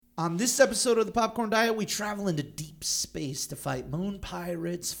On this episode of the Popcorn Diet, we travel into deep space to fight moon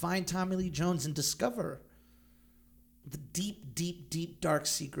pirates, find Tommy Lee Jones, and discover the deep, deep, deep dark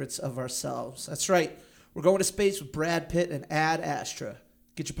secrets of ourselves. That's right. We're going to space with Brad Pitt and Astra.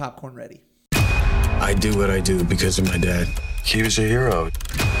 Get your popcorn ready. I do what I do because of my dad. He was a hero.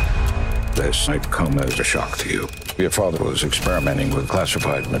 This might come as a shock to you. Your father was experimenting with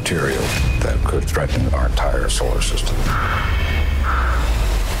classified material that could threaten our entire solar system.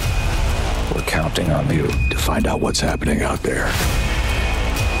 We're counting on you to find out what's happening out there.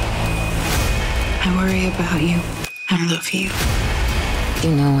 I worry about you. I love you.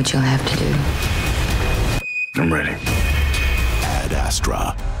 You know what you'll have to do. I'm ready. Ad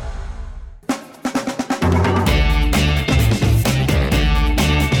Astra.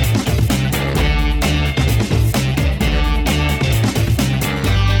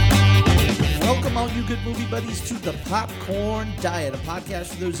 Welcome, all you good movie buddies, to the Popcorn Diet, a podcast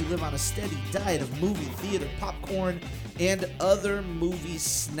for those who live on a steady diet of movie, theater, popcorn, and other movie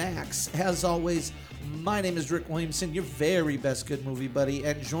snacks. As always, my name is Rick Williamson, your very best good movie buddy,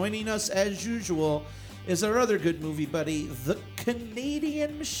 and joining us as usual is our other good movie buddy, the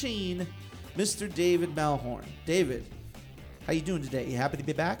Canadian Machine, Mr. David Malhorn. David, how you doing today? You happy to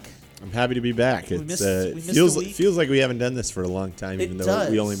be back? I'm happy to be back. We It missed a week. feels like we haven't done this for a long time, even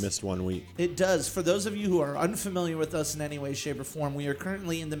though we only missed 1 week. It does. For those of you who are unfamiliar with us in any way, shape, or form, we are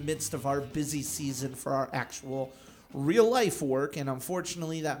currently in the midst of our busy season for our actual real life work, and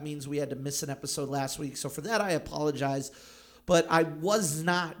unfortunately that means we had to miss an episode last week. So for that, I apologize, but I was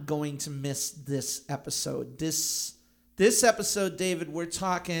not going to miss this episode. This episode, David, we're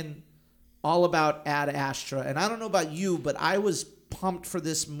talking all about Ad Astra, and I don't know about you, but I was pumped for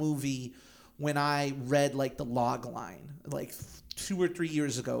this movie when I read like the log line like 2 or 3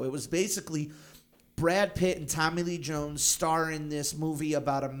 years ago. It was basically Brad Pitt and Tommy Lee Jones star in this movie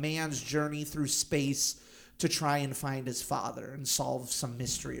about a man's journey through space to try and find his father and solve some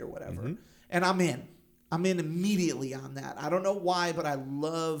mystery or whatever. Mm-hmm. And I'm in immediately on that. I don't know why, but I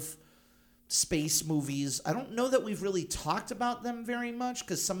love space movies. I don't know that we've really talked about them very much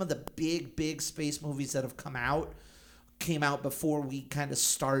because some of the big space movies that have came out before we kind of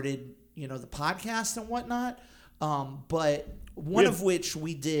started, the podcast and whatnot. But one of which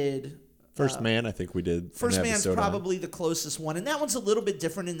we did. First Man, I think we did. First Man's probably the closest one. And that one's a little bit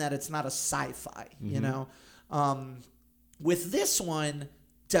different in that it's not a sci-fi, With this one,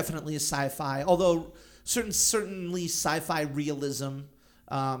 definitely a sci-fi. Although certainly sci-fi realism.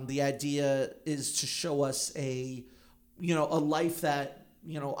 The idea is to show us a life that,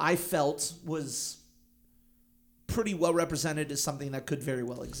 I felt was pretty well represented as something that could very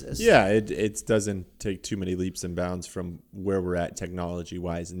well exist. Yeah, it doesn't take too many leaps and bounds from where we're at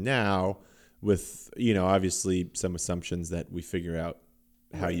technology-wise now, with obviously some assumptions that we figure out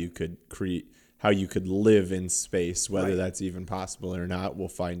how you could live in space, whether that's even possible or not. We'll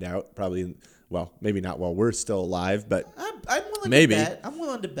find out probably. Well, maybe not while we're still alive, but I'm willing maybe. to bet. I'm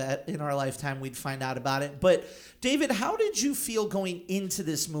willing to bet in our lifetime we'd find out about it. But David, how did you feel going into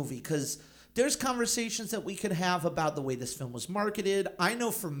this movie? Because there's conversations that we could have about the way this film was marketed. I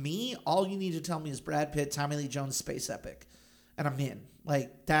know for me, all you need to tell me is Brad Pitt, Tommy Lee Jones, space epic. And I'm in.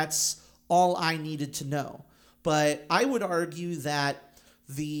 Like, that's all I needed to know. But I would argue that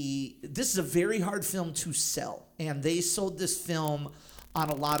this is a very hard film to sell. And they sold this film on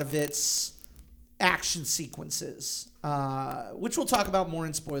a lot of its action sequences, which we'll talk about more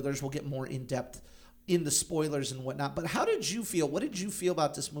in spoilers. We'll get more in depth in the spoilers and whatnot. But how did you feel? What did you feel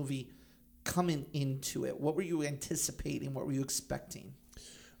about this movie coming into it? What were you anticipating? What were you expecting?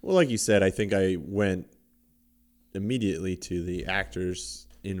 Well, like you said, I think I went immediately to the actors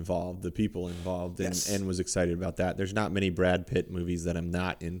involved, the people involved, and was excited about that. There's not many Brad Pitt movies that I'm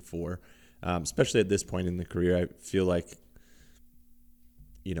not in for, especially at this point in the career. I feel like,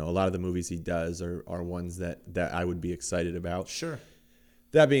 a lot of the movies he does are ones that I would be excited about. Sure.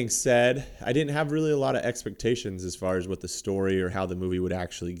 That being said, I didn't have really a lot of expectations as far as what the story or how the movie would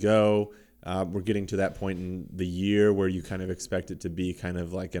actually go. We're getting to that point in the year where you kind of expect it to be kind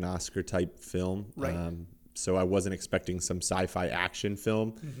of like an Oscar-type film. Right. So I wasn't expecting some sci-fi action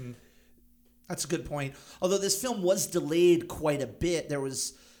film. Mm-hmm. That's a good point. Although this film was delayed quite a bit.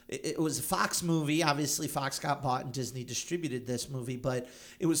 It was a Fox movie. Obviously, Fox got bought and Disney distributed this movie, but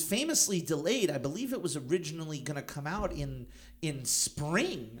it was famously delayed. I believe it was originally going to come out in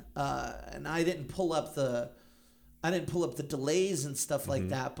spring, and I didn't pull up the delays and stuff like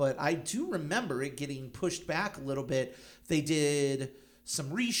that. But I do remember it getting pushed back a little bit. They did some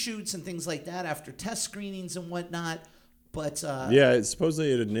reshoots and things like that after test screenings and whatnot. But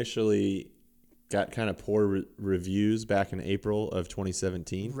supposedly it initially got kind of poor reviews back in April of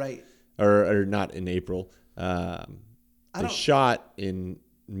 2017. Right. Or not in April. They shot in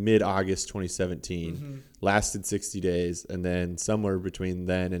mid-August 2017, lasted 60 days, and then somewhere between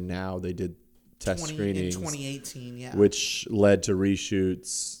then and now they did test screenings in 2018, yeah, which led to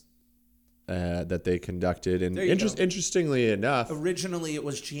reshoots that they conducted. And interestingly enough, originally it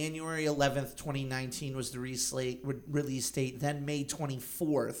was January 11th, 2019 was the release date, then May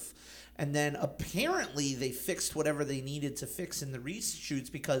 24th, and then apparently they fixed whatever they needed to fix in the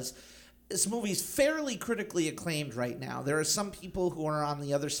reshoots because this movie's fairly critically acclaimed right now. There are some people who are on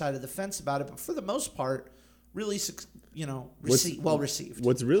the other side of the fence about it, but for the most part, really, well received.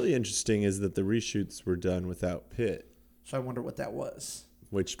 What's really interesting is that the reshoots were done without Pitt. So I wonder what that was.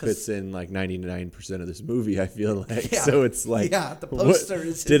 Which fits in like 99% of this movie, I feel like. Yeah, so it's like, the poster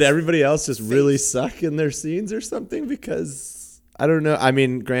is. Did everybody else just really suck in their scenes or something? Because I don't know. I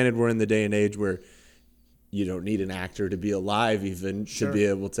mean, granted, we're in the day and age where you don't need an actor to be alive even to be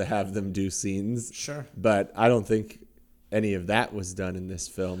able to have them do scenes. Sure. But I don't think any of that was done in this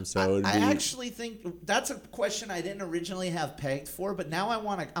film. So I actually think that's a question I didn't originally have pegged for, but now I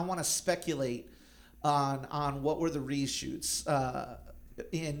want to speculate on what were the reshoots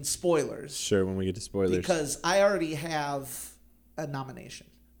in spoilers. Sure, when we get to spoilers. Because I already have a nomination.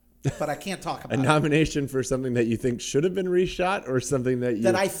 But I can't talk about a nomination for something that you think should have been reshot, or something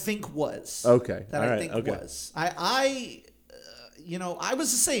that I think was. Okay. That I think was. I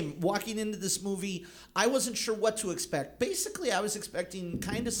was the same. Walking into this movie, I wasn't sure what to expect. Basically, I was expecting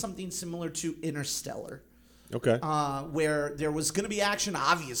kind of something similar to Interstellar. Okay. Where there was going to be action.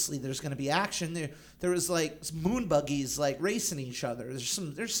 Obviously, there's going to be action. There was like moon buggies like racing each other.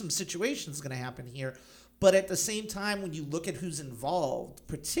 There's some situations going to happen here. But at the same time, when you look at who's involved,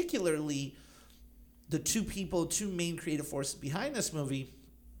 particularly the two main creative forces behind this movie,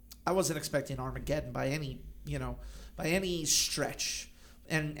 I wasn't expecting Armageddon by any stretch.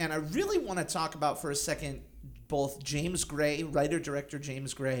 And I really want to talk about for a second both James Gray, writer-director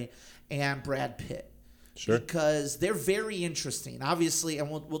James Gray, and Brad Pitt. Sure. Because they're very interesting. Obviously,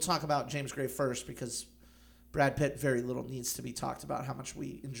 and we'll talk about James Gray first because Brad Pitt, very little needs to be talked about how much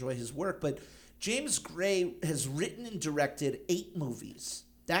we enjoy his work. But James Gray has written and directed 8 movies.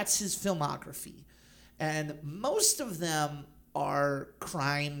 That's his filmography. And most of them are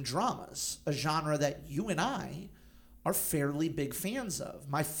crime dramas, a genre that you and I are fairly big fans of.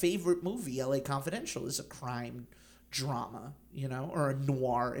 My favorite movie, LA Confidential, is a crime drama, or a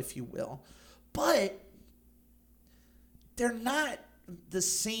noir, if you will. But they're not the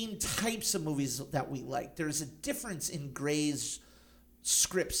same types of movies that we like. There's a difference in Gray's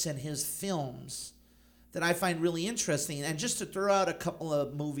scripts and his films that I find really interesting. And just to throw out a couple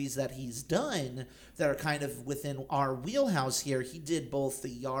of movies that he's done that are kind of within our wheelhouse here, he did both The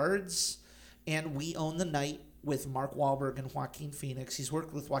Yards and We Own the Night with Mark Wahlberg and Joaquin Phoenix. He's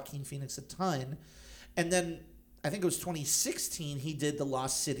worked with Joaquin Phoenix a ton. And then I think it was 2016, he did The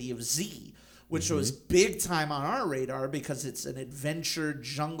Lost City of Z, which was big time on our radar because it's an adventure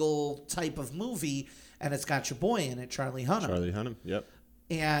jungle type of movie, and it's got your boy in it, Charlie Hunnam. Charlie Hunnam, yep.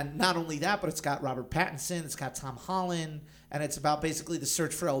 And not only that, but it's got Robert Pattinson, it's got Tom Holland, and it's about basically the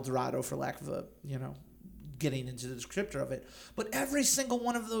search for El Dorado, for lack of a, getting into the descriptor of it. But every single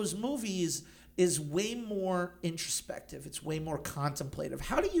one of those movies is way more introspective. It's way more contemplative.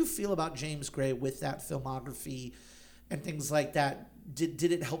 How do you feel about James Gray with that filmography and things like that? Did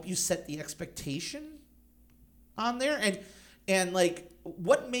it help you set the expectation on there? And like,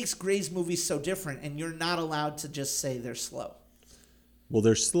 what makes Gray's movies so different? And you're not allowed to just say they're slow. Well,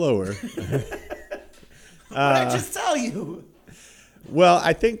 they're slower. What I just tell you? Well,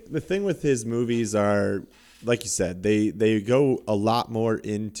 I think the thing with his movies are, like you said, they go a lot more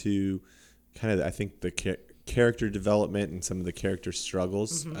into kind of, I think, the character development and some of the character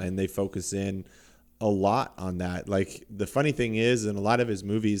struggles, and they focus in a lot on that. Like, the funny thing is, in a lot of his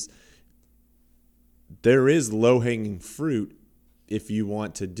movies, there is low-hanging fruit if you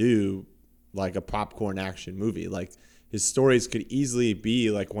want to do like a popcorn action movie. Like, his stories could easily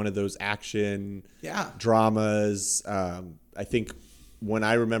be like one of those action dramas. I think when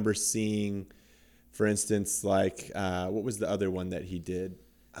I remember seeing, for instance, like what was the other one that he did?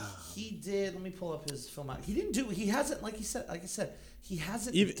 He did. Let me pull up his film. He hasn't, like I said, he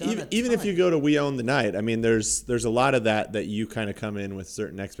hasn't even if you go to We Own the Night. I mean, there's a lot of that you kind of come in with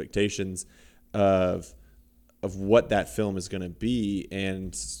certain expectations of what that film is going to be,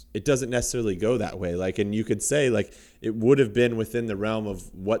 and it doesn't necessarily go that way. Like, and you could say like it would have been within the realm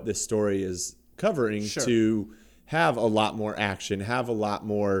of what this story is covering to have a lot more action, have a lot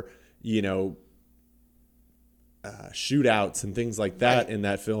more, shootouts and things like that in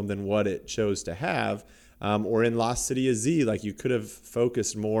that film than what it chose to have. Or in Lost City of Z, like you could have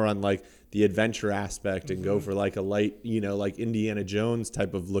focused more on like the adventure aspect and go for like a light, like Indiana Jones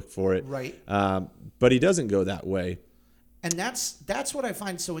type of look for it. Right. But he doesn't go that way. And that's what I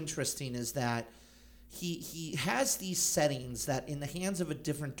find so interesting is that he has these settings that in the hands of a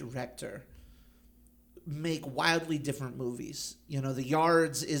different director make wildly different movies. The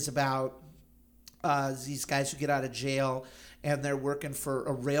Yards is about these guys who get out of jail and they're working for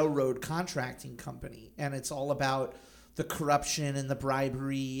a railroad contracting company, and it's all about the corruption and the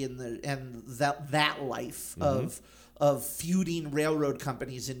bribery and that life of feuding railroad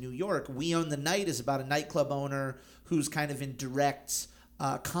companies in New York. We Own the Night is about a nightclub owner who's kind of in direct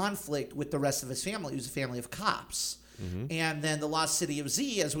conflict with the rest of his family, who's a family of cops. And then The Lost City of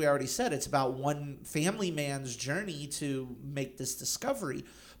Z, as we already said, it's about one family man's journey to make this discovery.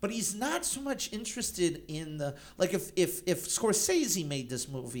 But he's not so much interested in the, like if Scorsese made this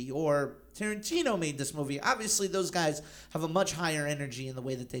movie or Tarantino made this movie, obviously those guys have a much higher energy in the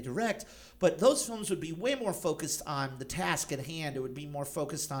way that they direct, but those films would be way more focused on the task at hand. It would be more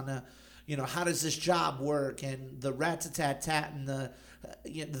focused on how does this job work and the rat-a-tat-tat and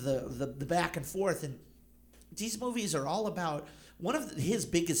the back and forth. And these movies are all about, one of his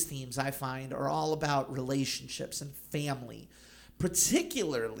biggest themes I find are all about relationships and family.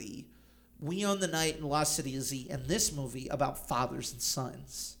 Particularly, We Own the Night and Lost City of Z, and this movie about fathers and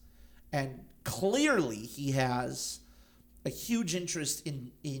sons. And clearly he has a huge interest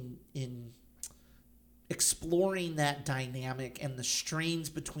in exploring that dynamic and the strains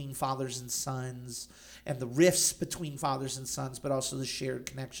between fathers and sons and the rifts between fathers and sons, but also the shared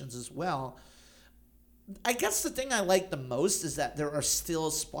connections as well. I guess the thing I like the most is that there are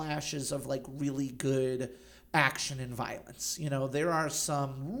still splashes of like really good action and violence. There are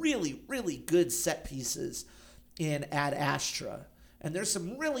some really, really good set pieces in Ad Astra. And there's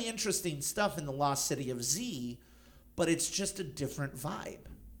some really interesting stuff in The Lost City of Z, but it's just a different vibe.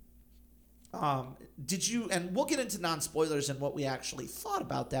 And we'll get into non-spoilers and what we actually thought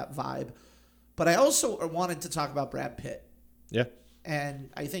about that vibe, but I also wanted to talk about Brad Pitt. Yeah.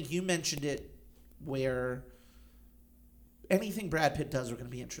 And I think you mentioned it, where anything Brad Pitt does we're going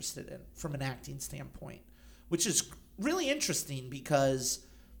to be interested in from an acting standpoint, which is really interesting because,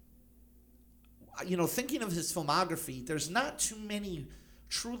 thinking of his filmography, there's not too many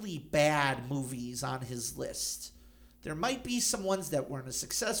truly bad movies on his list. There might be some ones that weren't as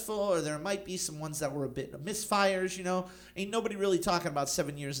successful, or there might be some ones that were a bit of misfires, Ain't nobody really talking about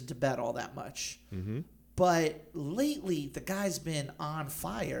 7 Years in Tibet all that much. Mm-hmm. But lately, the guy's been on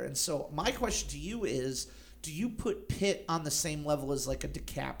fire. And so my question to you is, do you put Pitt on the same level as like a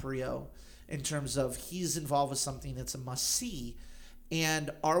DiCaprio in terms of he's involved with something that's a must-see?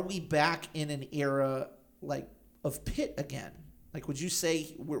 And are we back in an era like of Pitt again? Like, would you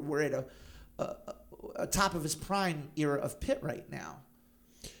say we're at a top of his prime era of Pitt right now?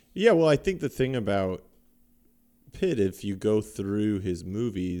 Yeah, well, I think the thing about Pitt, if you go through his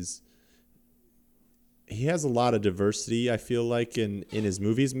movies, he has a lot of diversity, I feel like, in his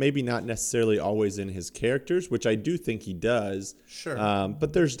movies. Maybe not necessarily always in his characters, which I do think he does. Sure.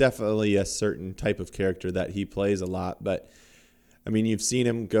 But there's definitely a certain type of character that he plays a lot. But, I mean, you've seen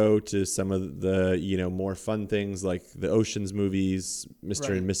him go to some of the, more fun things like the Ocean's movies,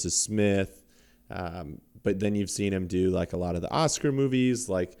 Mr. and Mrs. Smith. But then you've seen him do like a lot of the Oscar movies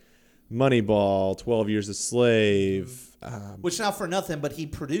like Moneyball, 12 Years a Slave. Which, not for nothing, but he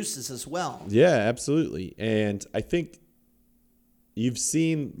produces as well. Yeah, absolutely. And I think you've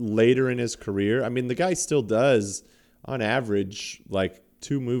seen later in his career, I mean, the guy still does, on average, like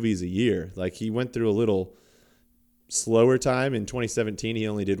 2 movies a year. Like, he went through a little slower time. In 2017, he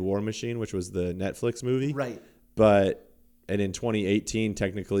only did War Machine, which was the Netflix movie. Right. And in 2018,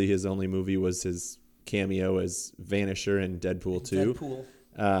 technically, his only movie was his cameo as Vanisher in Deadpool 2.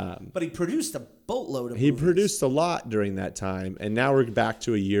 But he produced a boatload of movies. He produced a lot during that time, and now we're back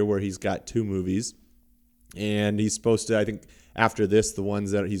to a year where he's got 2 movies, and he's supposed to, I think, after this, the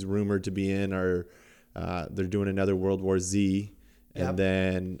ones that he's rumored to be in are, they're doing another World War Z, and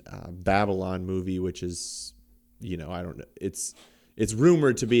then Babylon movie, which is, I don't know, it's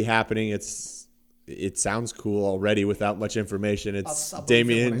rumored to be happening. It sounds cool already without much information. It's I'll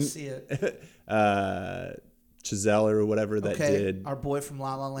Damien when I see it. Chazelle or whatever that did. Our boy from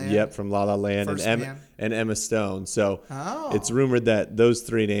La La Land. Yep, from La La Land and Emma Stone. So it's rumored that those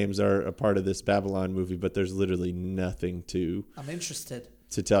 3 names are a part of this Babylon movie, but there's literally nothing I'm interested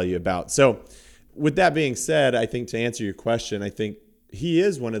to tell you about. So with that being said, I think to answer your question, I think he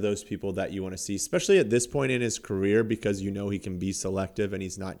is one of those people that you want to see, especially at this point in his career, because he can be selective and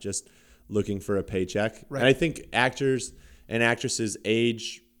he's not just looking for a paycheck. Right. And I think actors and actresses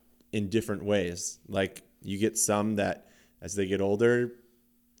age in different ways. Like you get some that as they get older,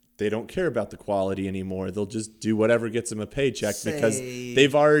 they don't care about the quality anymore. They'll just do whatever gets them a paycheck because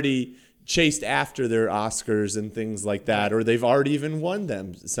they've already chased after their Oscars and things like that, or they've already even won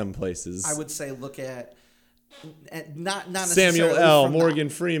them some places. I would say look at not Samuel necessarily L. from Morgan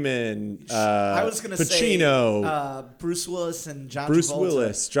Freeman, I was going to Pacino, say Bruce Willis and John Bruce Travolta.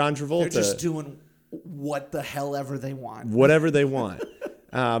 Willis, John Travolta. They're just doing what the hell ever they want. Whatever they want.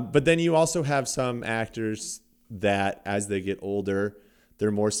 But then you also have some actors that as they get older, they're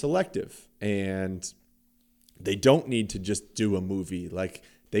more selective and they don't need to just do a movie. Like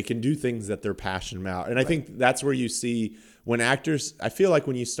they can do things that they're passionate about. And I think that's where you see when actors, I feel like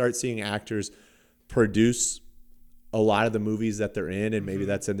when you start seeing actors produce a lot of the movies that they're in, and maybe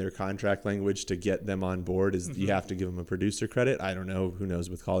that's in their contract language to get them on board, is you have to give them a producer credit. I don't know. Who knows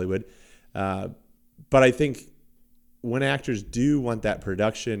with Hollywood? But I think when actors do want that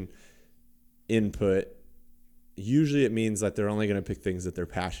production input, usually it means that they're only going to pick things that they're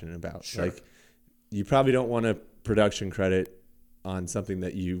passionate about. Sure. Like you probably don't want a production credit on something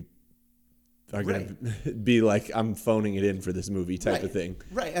that you are going to be like, I'm phoning it in for this movie type of thing.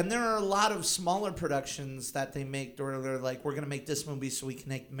 Right. And there are a lot of smaller productions that they make where they're like, we're going to make this movie so we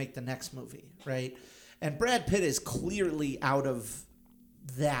can make the next movie. Right. And Brad Pitt is clearly out of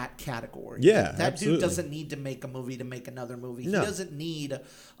that category. Yeah, that absolutely. dude doesn't need to make a movie to make another movie. No. He doesn't need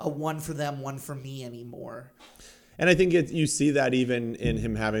a one for them, one for me anymore. And I think you see that even in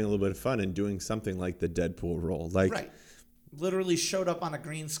him having a little bit of fun and doing something like the Deadpool role. Like, right. Literally showed up on a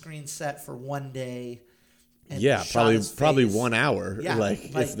green screen set for one day. And yeah, shot his probably face. 1 hour. Yeah,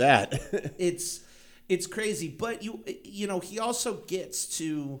 like if that. it's crazy. But you know, he also gets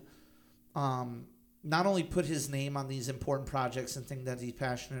to not only put his name on these important projects and things that he's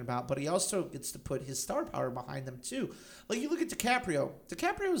passionate about, but he also gets to put his star power behind them too. Like you look at DiCaprio.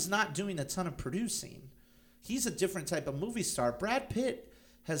 DiCaprio is not doing a ton of producing. He's a different type of movie star. Brad Pitt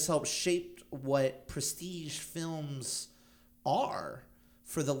has helped shape what prestige films are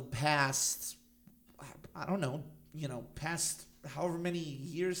for the past, I don't know, past however many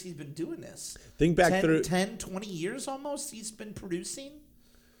years he's been doing this. Think back through 10, 20 years almost he's been producing.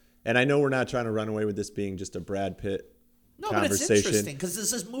 And I know we're not trying to run away with this being just a Brad Pitt conversation. But it's interesting because does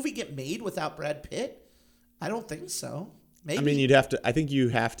this movie get made without Brad Pitt? I don't think so. Maybe. I mean, I think you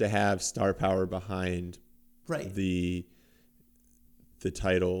have to have star power behind the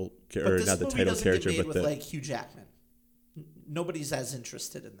title, or not the title character, but with like Hugh Jackman. Nobody's as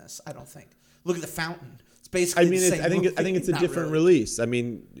interested in this, I don't think. Look at The Fountain. It's basically the same movie. I think it's a different release. I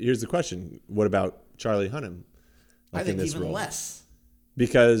mean, here's the question: what about Charlie Hunnam? I think in this even role? less.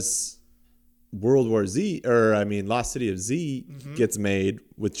 Because Lost City of Z gets made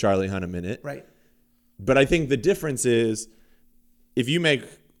with Charlie Hunnam in it. Right. But I think the difference is if you make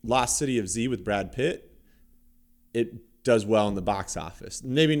Lost City of Z with Brad Pitt, it does well in the box office.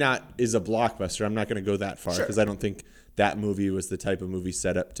 Maybe not is a blockbuster. I'm not going to go that far because I don't think that movie was the type of movie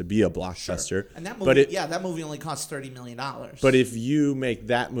set up to be a blockbuster. Sure. And that movie, that movie only cost $30 million. But if you make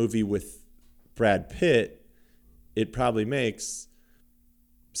that movie with Brad Pitt, it probably makes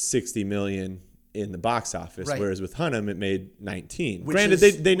 $60 million in the box office, whereas with Hunnam it made 19. Granted,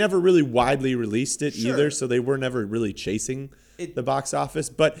 they never really widely released it either, so they were never really chasing the box office,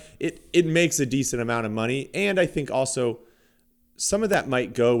 but it makes a decent amount of money. And I think also some of that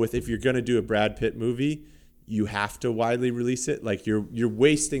might go with, if you're going to do a Brad Pitt movie, you have to widely release it. Like you're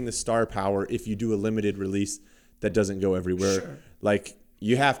wasting the star power if you do a limited release that doesn't go everywhere. Sure. Like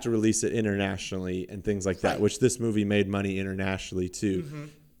you have to release it internationally and things like that, which this movie made money internationally too. Mm-hmm.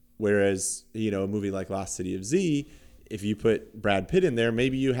 Whereas, a movie like Lost City of Z, if you put Brad Pitt in there,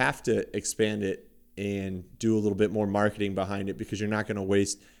 maybe you have to expand it and do a little bit more marketing behind it because you're not going to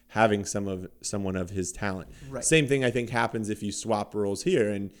waste having someone of his talent. Right. Same thing I think happens if you swap roles here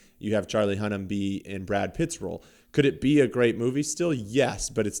and you have Charlie Hunnam be in Brad Pitt's role. Could it be a great movie still?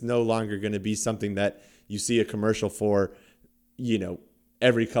 Yes, but it's no longer going to be something that you see a commercial for,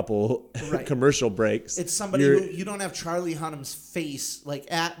 every couple commercial breaks. It's somebody who you don't have Charlie Hunnam's face. Like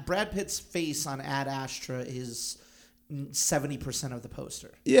Brad Pitt's face on Ad Astra is 70% of the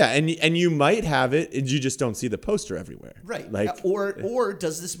poster. Yeah, and you might have it, and you just don't see the poster everywhere. Right. Or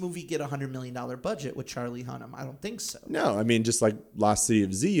does this movie get a $100 million budget with Charlie Hunnam? I don't think so. No, I mean, just like Lost City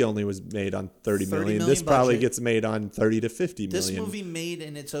of Z only was made on $30 million. This probably gets made on $30 to $50 million. This movie made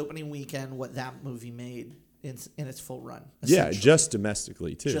in its opening weekend what that movie made in its full run. Yeah, just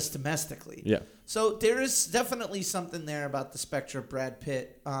domestically too. Just domestically. Yeah. So there is definitely something there about the specter of Brad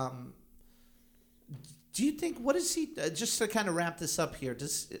Pitt. Do you think, what is he, just to kind of wrap this up here,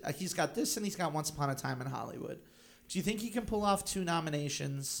 he's got this and he's got Once Upon a Time in Hollywood. Do you think he can pull off 2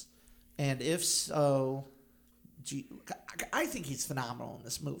 nominations? And if so, I think he's phenomenal in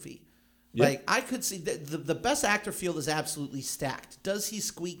this movie. Yep. Like, I could see the best actor field is absolutely stacked. Does he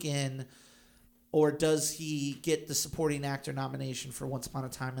squeak in, or does he get the supporting actor nomination for Once Upon a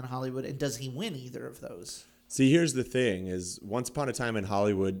Time in Hollywood? And does he win either of those? See, here's the thing, is Once Upon a Time in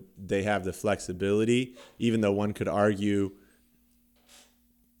Hollywood, they have the flexibility, even though one could argue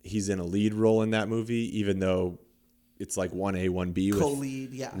he's in a lead role in that movie, even though it's like 1A,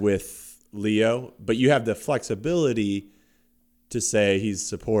 1B with Leo. But you have the flexibility to say he's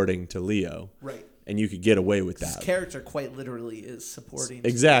supporting to Leo. Right. And you could get away with that. His character quite literally is supporting.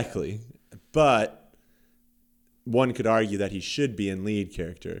 Exactly. But one could argue that he should be in lead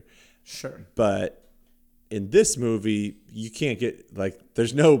character. Sure. But in this movie, you can't get, like,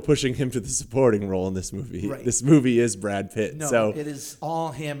 there's no pushing him to the supporting role in this movie. Right. This movie is Brad Pitt. No, so it is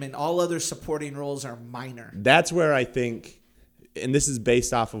all him, and all other supporting roles are minor. That's where I think, and this is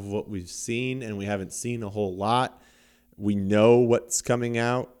based off of what we've seen, and we haven't seen a whole lot. We know what's coming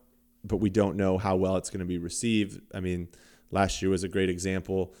out, but we don't know how well it's going to be received. I mean, last year was a great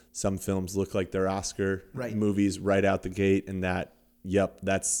example. Some films look like they're Oscar movies right out the gate, and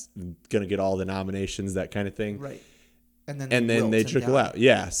that's going to get all the nominations, that kind of thing. Right. And then they trickle out.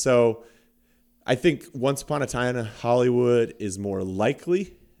 Yeah. So I think Once Upon a Time in Hollywood is more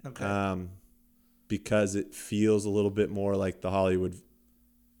likely because it feels a little bit more like the Hollywood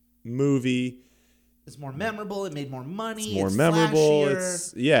movie. It's more memorable. It made more money. It's more memorable.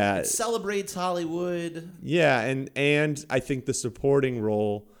 Flashier. It celebrates Hollywood. Yeah. And I think the supporting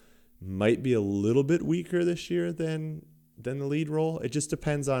role might be a little bit weaker this year than the lead role. It just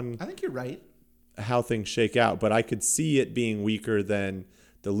depends on, I think you're right, how things shake out. But I could see it being weaker than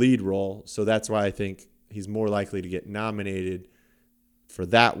the lead role. So that's why I think he's more likely to get nominated for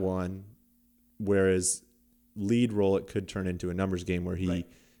that one. Whereas lead role, it could turn into a numbers game where he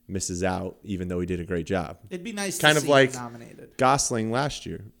misses out, even though he did a great job. It'd be nice kind to of see like him nominated. Gosling last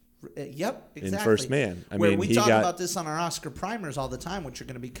year. Yep, exactly. In First Man. We talk about this on our Oscar primers all the time, which are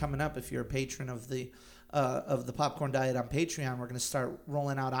going to be coming up if you're a patron of the Popcorn Diet on Patreon. We're going to start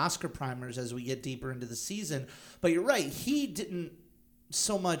rolling out Oscar primers as we get deeper into the season. But you're right. He didn't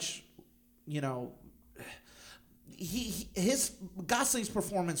so much, his Gosling's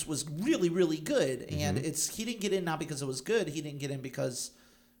performance was really, really good. And he didn't get in not because it was good. He didn't get in because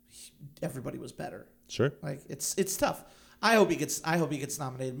everybody was better. Sure. Like, it's tough. I hope he gets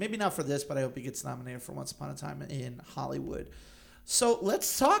nominated. Maybe not for this, but I hope he gets nominated for Once Upon a Time in Hollywood. So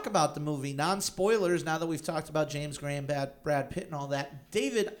let's talk about the movie. Non-spoilers, now that we've talked about James Gray and Brad Pitt and all that.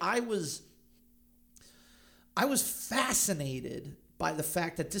 David, I was fascinated by the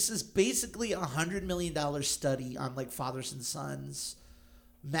fact that this is basically a $100 million study on, like, fathers and sons,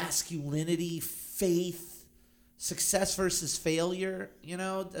 masculinity, faith, success versus failure,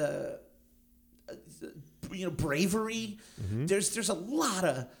 bravery. There's a lot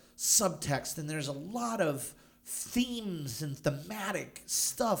of subtext, and there's a lot of themes and thematic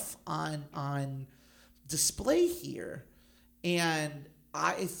stuff on display here, and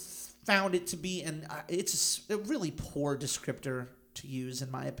I found it to be, and it's a really poor descriptor to use, in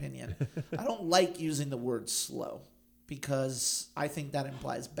my opinion. I don't like using the word slow because I think that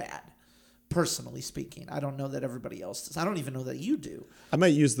implies bad. Personally speaking, I don't know that everybody else does. I don't even know that you do. I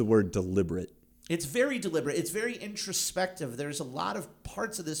might use the word deliberate. It's very deliberate. It's very introspective. There's a lot of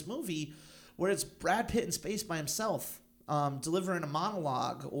parts of this movie where it's Brad Pitt in space by himself, delivering a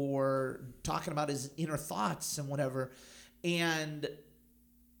monologue or talking about his inner thoughts and whatever. And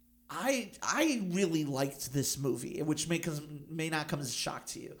I really liked this movie, which may not come as a shock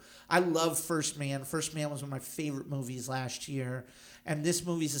to you. I love First Man. First Man was one of my favorite movies last year. And this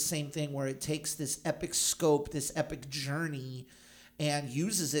movie's the same thing, where it takes this epic scope, this epic journey, and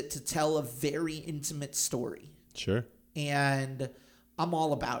uses it to tell a very intimate story. Sure. And I'm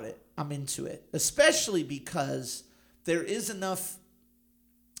all about it. I'm into it. Especially because there is enough,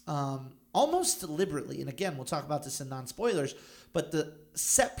 almost deliberately, and again, we'll talk about this in non-spoilers, but the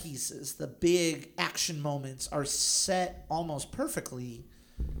set pieces, the big action moments are set almost perfectly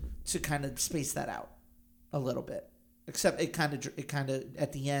to kind of space that out a little bit. Except it kind of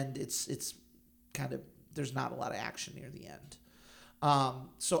at the end, it's kind of, there's not a lot of action near the end.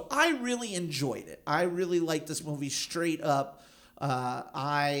 So I really enjoyed it. I really liked this movie straight up.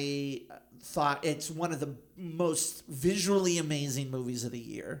 I thought it's one of the most visually amazing movies of the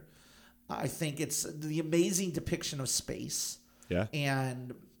year. I think it's the amazing depiction of space. Yeah.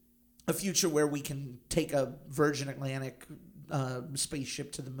 And a future where we can take a Virgin Atlantic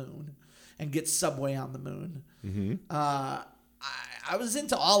spaceship to the moon and get Subway on the moon. Mm-hmm. I was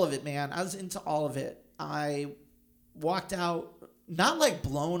into all of it, man. I was into all of it. I walked out not like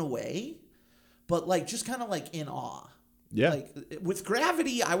blown away, but like just kind of like in awe. Yeah. Like with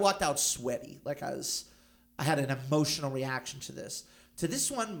Gravity, I walked out sweaty. Like I had an emotional reaction to this. To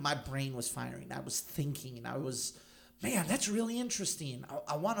this one, my brain was firing. I was thinking. Man, that's really interesting.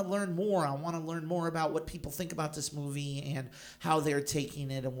 I want to learn more. I want to learn more about what people think about this movie and how they're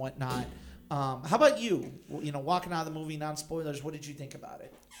taking it and whatnot. How about you? You know, walking out of the movie, non-spoilers, what did you think about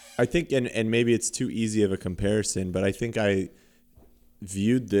it? I think, and maybe it's too easy of a comparison, but I think I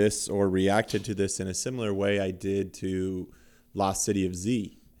viewed this or reacted to this in a similar way I did to Lost City of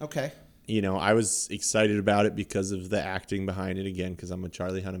Z. Okay. You know, I was excited about it because of the acting behind it, again, because I'm a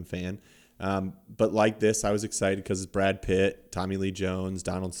Charlie Hunnam fan. But like this, I was excited because it's Brad Pitt, Tommy Lee Jones,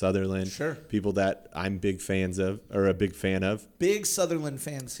 Donald Sutherland. Sure. People that I'm big fan of. Big Sutherland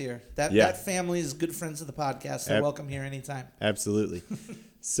fans here. That family is good friends of the podcast. They're welcome here anytime. Absolutely.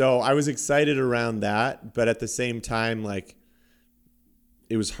 So I was excited around that, but at the same time, like,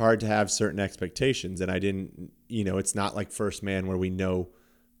 it was hard to have certain expectations, and I didn't, you know, it's not like First Man where we know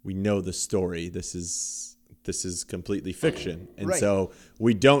the story. This is completely fiction. And right. So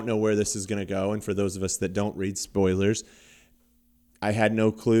we don't know where this is going to go. And for those of us that don't read spoilers, I had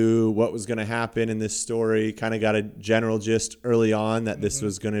no clue what was going to happen in this story. Kind of got a general gist early on that this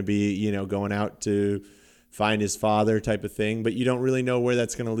was going to be, you know, going out to find his father type of thing. But you don't really know where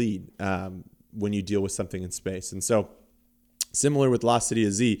that's going to lead when you deal with something in space. And so similar with Lost City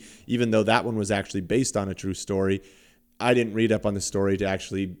of Z, even though that one was actually based on a true story, I didn't read up on the story to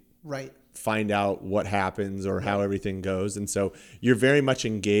actually find out what happens or how everything goes. And so you're very much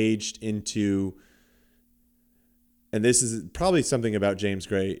engaged into, and this is probably something about James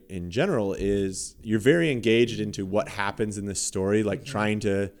Gray in general, is you're very engaged into what happens in this story, like trying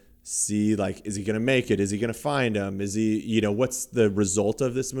to see, like, is he going to make it? Is he going to find him? Is he, you know, what's the result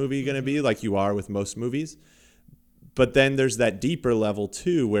of this movie going to be, like you are with most movies? But then there's that deeper level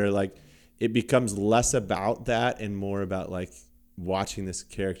too, where like it becomes less about that and more about like watching this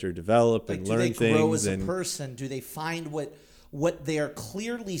character develop and learn things. Do they grow as a person? Do they find what they're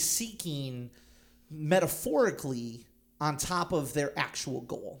clearly seeking metaphorically on top of their actual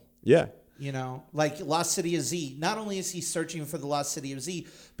goal? Yeah. You know, like Lost City of Z. Not only is he searching for the Lost City of Z,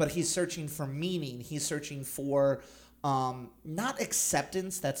 but he's searching for meaning. He's searching for not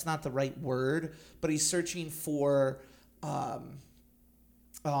acceptance, that's not the right word, but he's searching for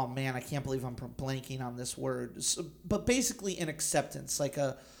oh man, I can't believe I'm blanking on this word. So, but basically an acceptance, like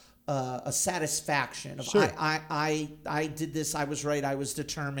a satisfaction of sure. I did this, I was right, I was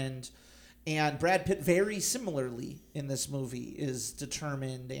determined. And Brad Pitt very similarly in this movie is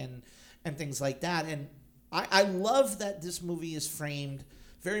determined and things like that. And I love that this movie is framed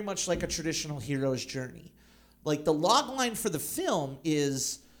very much like a traditional hero's journey. Like the log line for the film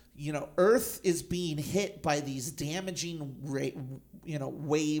is, you know, Earth is being hit by these damaging,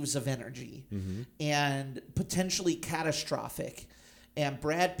 waves of energy and potentially catastrophic. And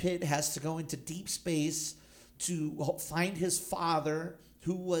Brad Pitt has to go into deep space to find his father,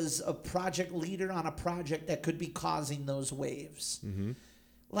 who was a project leader on a project that could be causing those waves.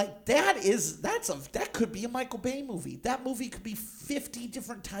 Like that could be a Michael Bay movie. That movie could be 50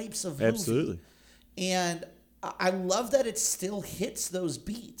 different types of movie. Absolutely. And I love that it still hits those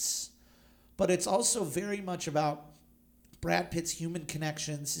beats, but it's also very much about Brad Pitt's human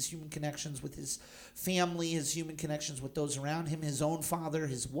connections, his human connections with his family, his human connections with those around him, his own father,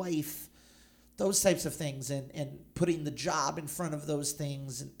 his wife, those types of things, and putting the job in front of those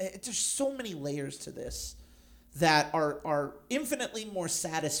things. And there's so many layers to this that are infinitely more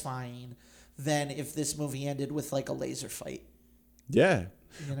satisfying than if this movie ended with like a laser fight. Yeah.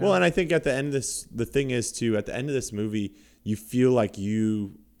 You know? Well, and I think at the end of this, the thing is too, at the end of this movie, you feel like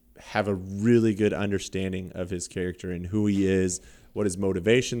you have a really good understanding of his character and who he is, what his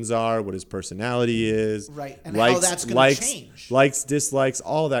motivations are, what his personality is. Right. And how that's going to change. Likes, dislikes,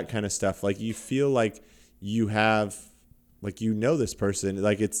 all that kind of stuff. Like you feel like you have, like, you know, this person,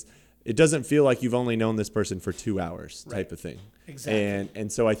 like it doesn't feel like you've only known this person for 2 hours type of thing. Exactly.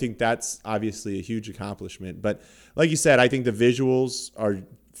 And so I think that's obviously a huge accomplishment. But like you said, I think the visuals are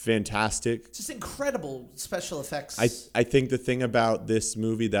fantastic. Just incredible special effects. I think the thing about this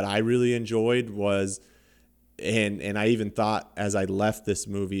movie that I really enjoyed was, and I even thought as I left this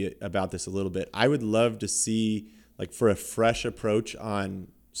movie about this a little bit, I would love to see, like, for a fresh approach on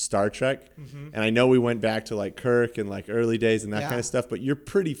Star Trek. And I know we went back to like Kirk and like early days and that kind of stuff, but you're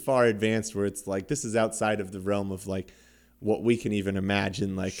pretty far advanced where it's like this is outside of the realm of like what we can even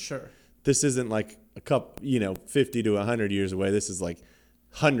imagine. Like, sure, this isn't like a couple, 50 to 100 years away. This is like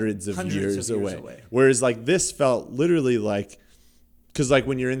hundreds of years away. Whereas like this felt literally like, because like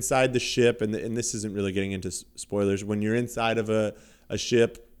when you're inside the ship, and this isn't really getting into spoilers, when you're inside of a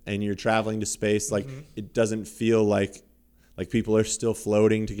ship and you're traveling to space, like it doesn't feel like people are still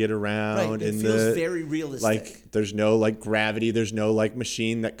floating to get around. Right. It feels very realistic. Like there's no like gravity, there's no like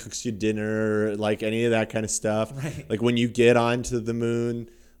machine that cooks you dinner, like any of that kind of stuff. Right. Like when you get onto the moon,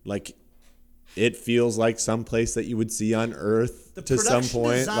 like it feels like some place that you would see on Earth to some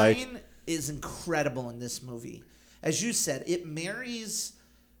point. The like production design is incredible in this movie. As you said, it marries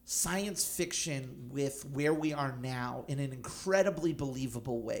science fiction with where we are now in an incredibly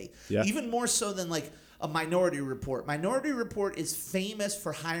believable way. Yeah. Even more so than like a Minority Report. Minority Report is famous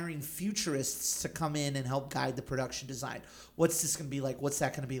for hiring futurists to come in and help guide the production design. What's this going to be like? What's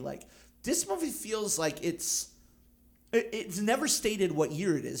that going to be like? This movie feels like it's never stated what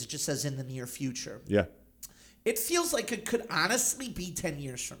year it is. It just says in the near future. Yeah. It feels like it could honestly be 10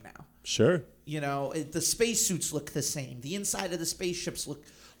 years from now. Sure. The spacesuits look the same. The inside of the spaceships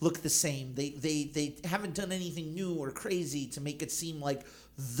look the same. They haven't done anything new or crazy to make it seem like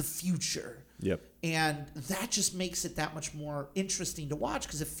the future. Yep. And that just makes it that much more interesting to watch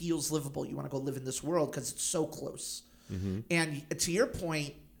because it feels livable. You want to go live in this world because it's so close. Mm-hmm. And to your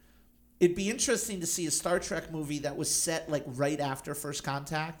point, it'd be interesting to see a Star Trek movie that was set like right after First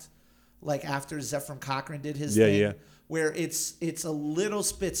Contact, like after Zefram Cochrane did his thing. Yeah. Where it's a little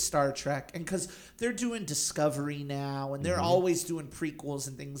bit Star Trek, and because they're doing Discovery now, and they're always doing prequels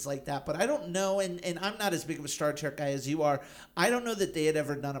and things like that. But I don't know, and I'm not as big of a Star Trek guy as you are. I don't know that they had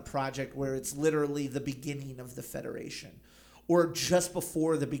ever done a project where it's literally the beginning of the Federation, or just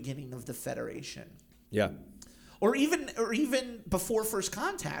before the beginning of the Federation. Yeah. Or even before First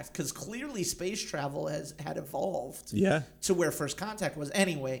Contact, because clearly space travel had evolved to where First Contact was.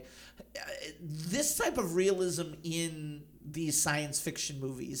 Anyway, this type of realism in these science fiction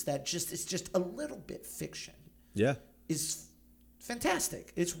movies it's just a little bit fiction. Yeah. Is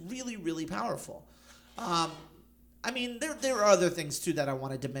fantastic. It's really, really powerful. There are other things too that I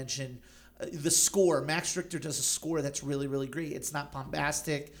wanted to mention. The score. Max Richter does a score that's really, really great. It's not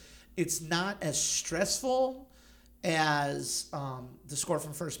bombastic. It's not as stressful as the score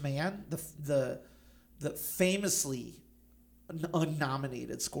from First Man, the famously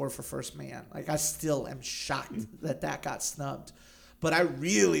unnominated score for First Man. Like, I still am shocked that got snubbed. But I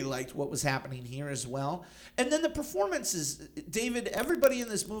really liked what was happening here as well. And then the performances, David, everybody in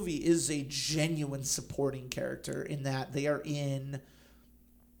this movie is a genuine supporting character in that they are in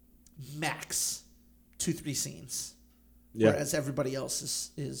max 2-3 scenes. Yeah. Whereas everybody else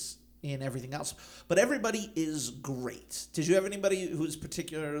is in everything else. But everybody is great. Did you have anybody who's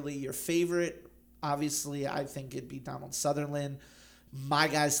particularly your favorite? Obviously, I think it'd be Donald Sutherland. My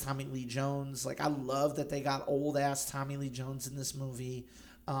guy's Tommy Lee Jones. Like, I love that they got old-ass Tommy Lee Jones in this movie.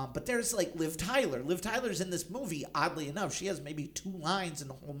 But there's, like, Liv Tyler. Liv Tyler's in this movie, oddly enough. She has maybe 2 lines in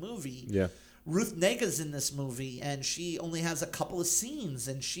the whole movie. Yeah. Ruth Nega's in this movie, and she only has a couple of scenes,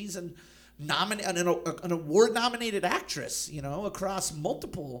 and she's an award-nominated actress, across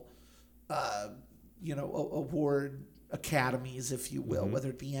multiple award academies, if you will, whether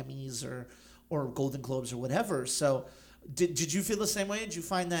it be Emmys or Golden Globes or whatever. So did you feel the same way? Did you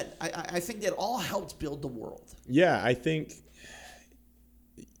find that? I think that all helped build the world. Yeah, I think,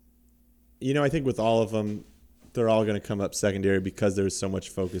 I think with all of them, they're all going to come up secondary because there's so much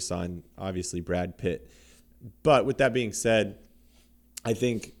focus on, obviously, Brad Pitt. But with that being said, I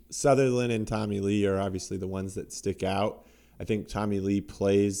think Sutherland and Tommy Lee are obviously the ones that stick out. I think Tommy Lee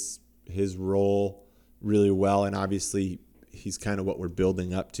plays his role really well, and obviously he's kind of what we're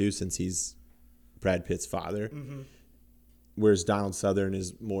building up to since he's Brad Pitt's father. Mm-hmm. Whereas Donald Sutherland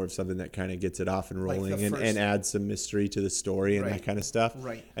is more of something that kind of gets it off and rolling, like and adds some mystery to the story and that kind of stuff.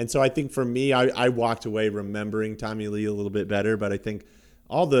 Right. And so I think for me, I walked away remembering Tommy Lee a little bit better, but I think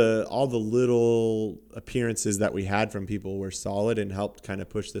all the little appearances that we had from people were solid and helped kind of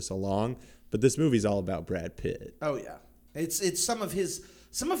push this along. But this movie's all about Brad Pitt. Oh yeah, it's some of his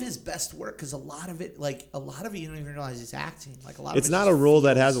best work, because a lot of it you don't even realize he's acting. Like, a lot of it's not a role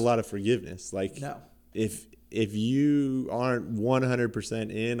that has a lot of forgiveness. Like, no. If you aren't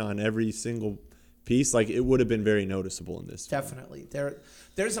 100% in on every single piece, like, it would have been very noticeable in this film. Definitely.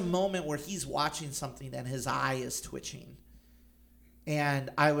 There's a moment where he's watching something and his eye is twitching. And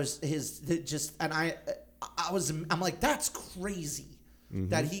I'm like, that's crazy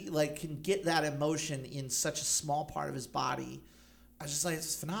that he can get that emotion in such a small part of his body. I was just like,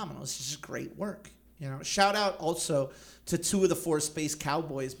 it's phenomenal. It's just great work. Shout out also to 2 of the 4 space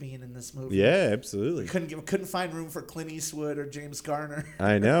cowboys being in this movie. Yeah, absolutely. Couldn't find room for Clint Eastwood or James Garner.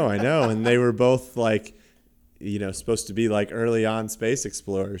 I know, and they were both like, supposed to be like early on space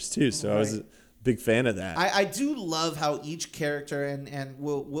explorers too. So right. I was a big fan of that. I do love how each character, and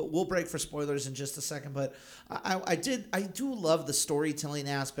we'll break for spoilers in just a second, but I do love the storytelling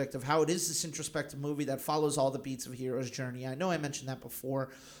aspect of how it is this introspective movie that follows all the beats of a hero's journey. I know I mentioned that before,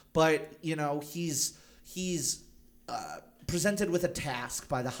 but he's presented with a task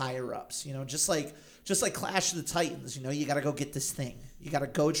by the higher ups. Just like Clash of the Titans. You got to go get this thing. You got to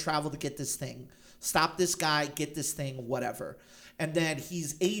go travel to get this thing. Stop this guy, get this thing, whatever. And then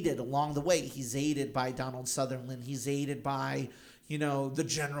he's aided along the way. He's aided by Donald Sutherland. He's aided by, the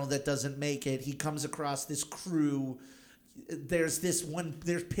general that doesn't make it. He comes across this crew. There's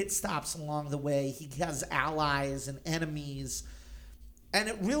pit stops along the way. He has allies and enemies. And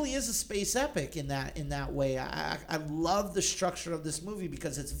it really is a space epic in that way. I love the structure of this movie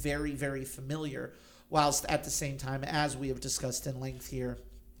because it's very, very familiar, whilst at the same time, as we have discussed in length here,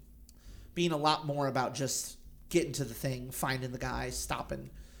 being a lot more about just getting to the thing, finding the guy, stopping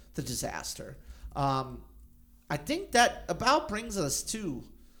the disaster. I think that about brings us to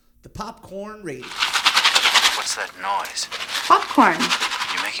the popcorn rating. What's that noise? Popcorn.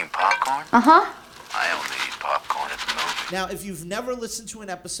 You making popcorn? Uh-huh. I only eat popcorn at the movie. Now, if you've never listened to an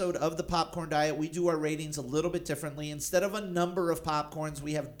episode of the Popcorn Diet, we do our ratings a little bit differently. Instead of a number of popcorns,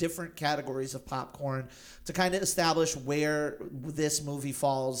 we have different categories of popcorn to kind of establish where this movie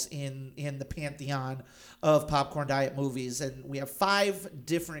falls in the pantheon of Popcorn Diet movies. And we have 5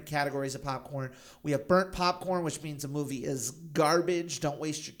 different categories of popcorn. We have burnt popcorn, which means a movie is garbage. Don't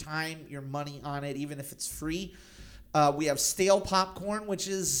waste your time, your money on it, even if it's free. We have stale popcorn,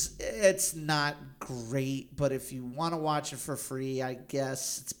 it's not great, but if you want to watch it for free, I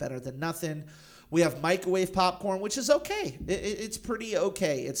guess it's better than nothing. We have microwave popcorn, which is okay. It's pretty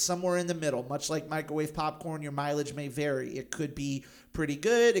okay. It's somewhere in the middle. Much like microwave popcorn, your mileage may vary. It could be pretty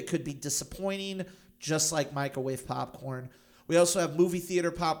good. It could be disappointing, just like microwave popcorn. We also have movie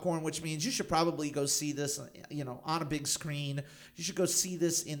theater popcorn, which means you should probably go see this, on a big screen. You should go see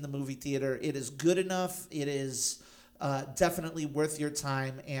this in the movie theater. It is good enough. It is definitely worth your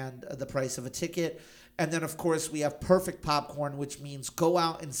time and the price of a ticket. And then, of course, we have perfect popcorn, which means go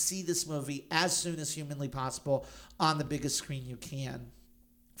out and see this movie as soon as humanly possible on the biggest screen you can.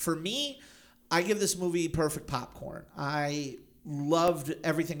 For me, I give this movie perfect popcorn. I loved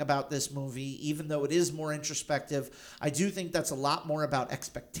everything about this movie, even though it is more introspective. I do think that's a lot more about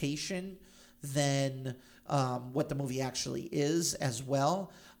expectation than what the movie actually is as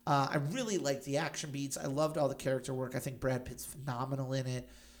well. I really liked the action beats. I loved all the character work. I think Brad Pitt's phenomenal in it.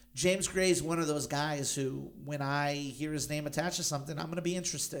 James Gray's one of those guys who, when I hear his name attached to something, I'm going to be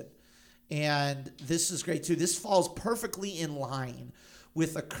interested. And this is great too. This falls perfectly in line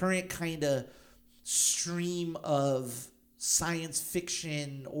with a current kind of stream of science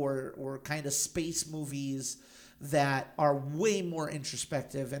fiction or kind of space movies that are way more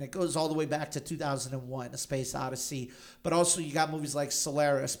introspective, and it goes all the way back to 2001, A Space Odyssey. But also you got movies like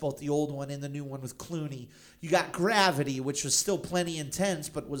Solaris, both the old one and the new one with Clooney. You got Gravity, which was still plenty intense,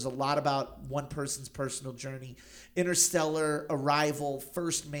 but was a lot about one person's personal journey. Interstellar, Arrival,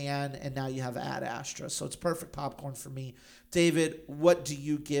 First Man, and now you have Ad Astra. So it's perfect popcorn for me. David, what do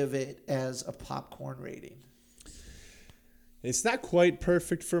you give it as a popcorn rating? It's not quite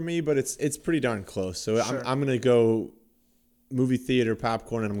perfect for me, but it's pretty darn close. So sure. I'm gonna go movie theater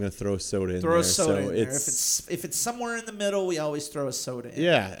popcorn, and I'm gonna throw a soda in there. Throw a soda so in there. If it's somewhere in the middle, we always throw a soda in.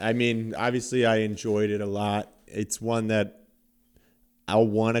 Yeah, I mean, obviously I enjoyed it a lot. It's one that I'll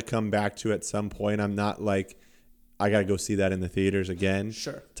want to come back to at some point. I'm not like, I gotta go see that in the theaters again.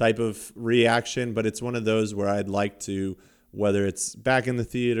 Sure. Type of reaction, but it's one of those where I'd like to, whether it's back in the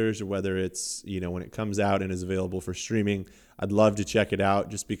theaters or whether it's, when it comes out and is available for streaming, I'd love to check it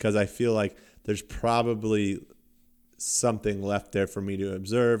out just because I feel like there's probably something left there for me to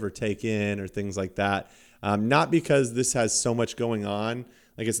observe or take in or things like that. Not because this has so much going on.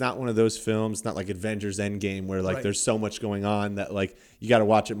 Like, it's not one of those films, not like Avengers Endgame where like there's so much going on that like you got to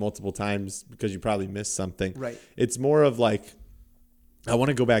watch it multiple times because you probably missed something. Right. It's more of like, I want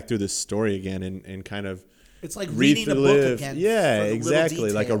to go back through this story again and kind of, it's like reading a book again. Yeah,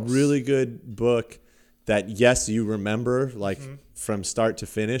 exactly. Like a really good book that, yes, you remember like from start to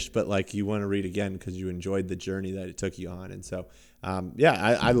finish, but like you want to read again because you enjoyed the journey that it took you on. And so,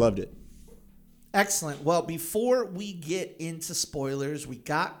 I loved it. Excellent. Well, before we get into spoilers, we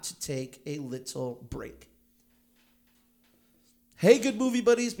got to take a little break. Hey, good movie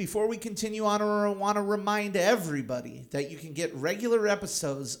buddies. Before we continue on, I want to remind everybody that you can get regular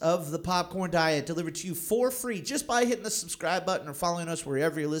episodes of The Popcorn Diet delivered to you for free just by hitting the subscribe button or following us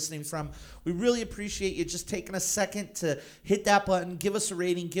wherever you're listening from. We really appreciate you just taking a second to hit that button, give us a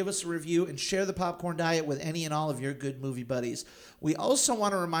rating, give us a review, and share The Popcorn Diet with any and all of your good movie buddies. We also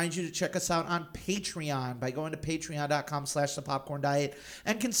want to remind you to check us out on Patreon by going to patreon.com/thepopcorndiet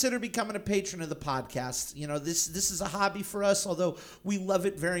and consider becoming a patron of the podcast. You know, this is a hobby for us, although we love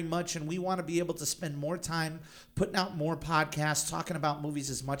it very much, and we want to be able to spend more time putting out more podcasts, talking about movies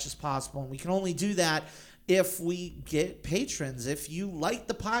as much as possible. And we can only do that if we get patrons. If you like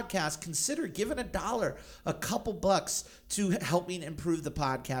the podcast, consider giving $1, a couple bucks to helping improve the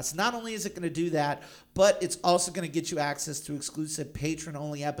podcast. Not only is it going to do that, but it's also going to get you access to exclusive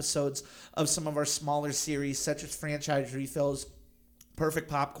patron-only episodes of some of our smaller series, such as Franchise Refills, Perfect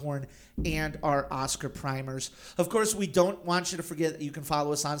Popcorn, and our Oscar primers. Of course, we don't want you to forget that you can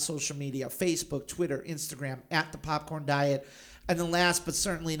follow us on social media, Facebook, Twitter, Instagram, at The Popcorn Diet. And then last but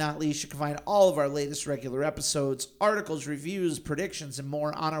certainly not least, you can find all of our latest regular episodes, articles, reviews, predictions, and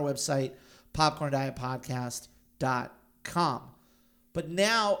more on our website, popcorndietpodcast.com. But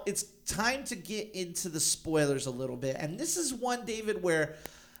now it's time to get into the spoilers a little bit. And this is one, David, where,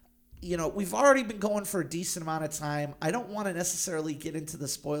 you know, we've already been going for a decent amount of time. I don't want to necessarily get into the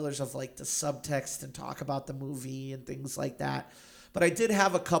spoilers of like the subtext and talk about the movie and things like that. But I did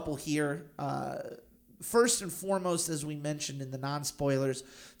have a couple here. First and foremost, as we mentioned in the non-spoilers,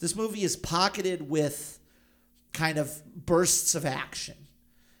 this movie is pocketed with kind of bursts of action.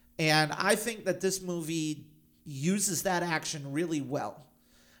 And I think that this movie uses that action really well.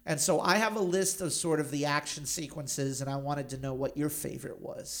 And so I have a list of sort of the action sequences, and I wanted to know what your favorite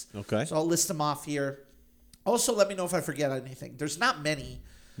was. Okay. So I'll list them off here. Also, let me know if I forget anything. There's not many.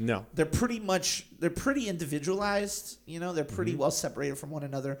 No. They're pretty individualized. You know, they're pretty well separated from one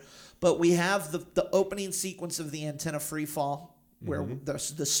another. But we have the opening sequence of the antenna free fall, where the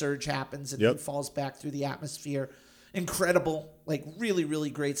surge happens and he falls back through the atmosphere. Incredible, like really,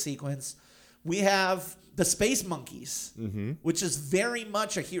 really great sequence. We have the space monkeys, which is very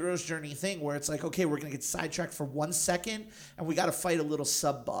much a hero's journey thing, where it's like, okay, we're going to get sidetracked for 1 second, and we got to fight a little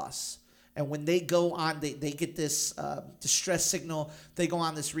sub-boss. And when they go on, they get this distress signal. They go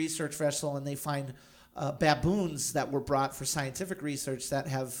on this research vessel, and they find baboons that were brought for scientific research that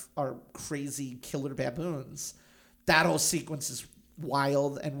are crazy killer baboons. That whole sequence is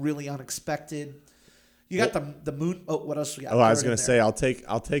wild and really unexpected. You got the moon. Oh, what else we got? Oh, I was going to say, I'll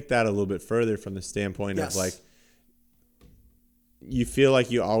take that a little bit further from the standpoint of like, you feel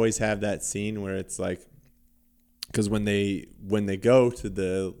like you always have that scene where it's like, because when they go to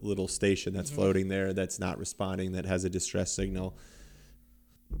the little station that's floating there, that's not responding, that has a distress signal,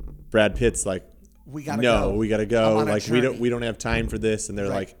 Brad Pitt's like, we gotta go. Like we don't have time for this, and they're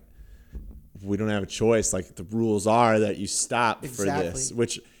like, we don't have a choice. Like the rules are that you stop for this.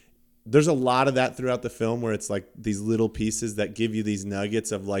 Which there's a lot of that throughout the film, where it's like these little pieces that give you these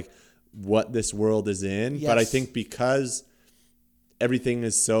nuggets of like what this world is in. Yes. But I think because everything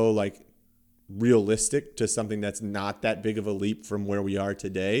is so like realistic to something that's not that big of a leap from where we are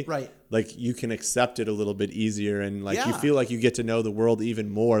today, right? Like you can accept it a little bit easier, and like you feel like you get to know the world even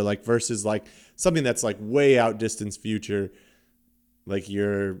more, like versus like something that's like way out distance future, like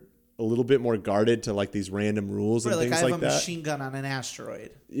you're a little bit more guarded to like these random rules and things like that. I have a machine gun on an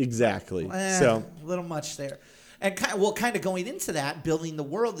asteroid. Exactly. So a little much there. And kind of going into that, building the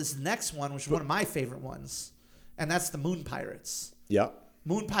world is the next one, which is one of my favorite ones, and that's the Moon Pirates. Yeah.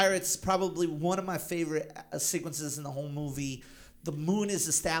 Moon Pirates is probably one of my favorite sequences in the whole movie. The moon is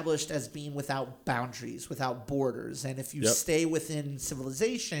established as being without boundaries, without borders. And if you stay within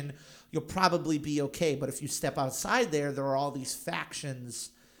civilization, you'll probably be okay. But if you step outside there are all these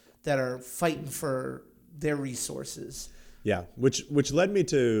factions that are fighting for their resources. Yeah, which led me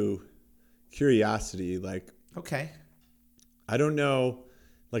to curiosity. Like, okay, I don't know.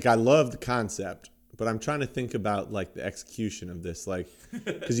 Like, I love the concept, but I'm trying to think about like the execution of this, like,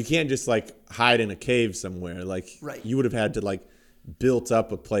 because you can't just like hide in a cave somewhere. Like, you would have had to like built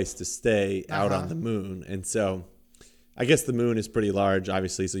up a place to stay out on the moon, and so I guess the moon is pretty large,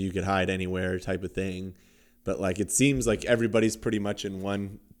 obviously, so you could hide anywhere, type of thing. But like, it seems like everybody's pretty much in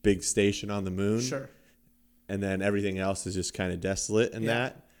one big station on the moon, and then everything else is just kind of desolate in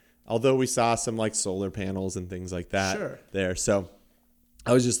that. Although we saw some like solar panels and things like that there, so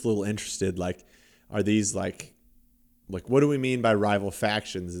I was just a little interested. Like, are these like what do we mean by rival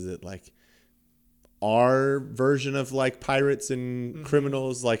factions? Is it like our version of like pirates and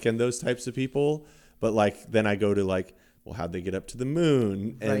criminals, like, and those types of people? But like, then I go to like well, how'd they get up to the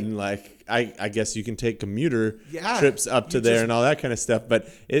moon? And like, I guess you can take commuter Yeah, trips up to you there just- and all that kind of stuff. But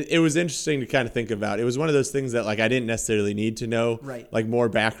it was interesting to kind of think about. It was one of those things that like I didn't necessarily need to know like more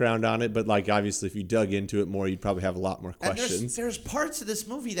background on it. But like obviously if you dug into it more, you'd probably have a lot more questions. And there's parts of this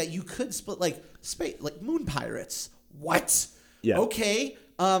movie that you could split, like space, like moon pirates. What? Yeah. Okay.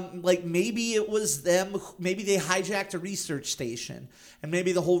 Like maybe it was them. Maybe they hijacked a research station, and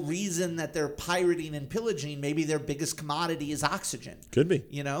maybe the whole reason that they're pirating and pillaging, maybe their biggest commodity is oxygen. Could be.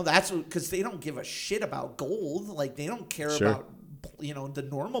 You know, that's because they don't give a shit about gold. Like they don't care Sure. about the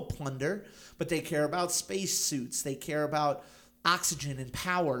normal plunder, but they care about space suits. They care about oxygen and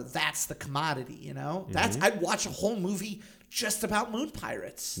power. That's the commodity. You know, that's I'd watch a whole movie just about moon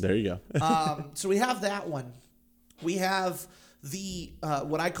pirates. There you go. So we have that one. We have the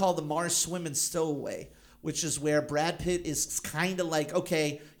what I call the Mars swim and stowaway, which is where Brad Pitt is kind of like,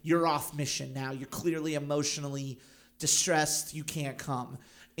 okay, you're off mission now. You're clearly emotionally distressed. You can't come.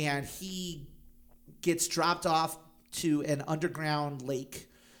 And he gets dropped off to an underground lake,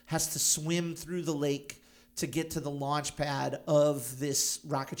 has to swim through the lake to get to the launch pad of this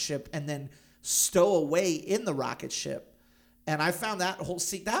rocket ship and then stow away in the rocket ship. And I found that whole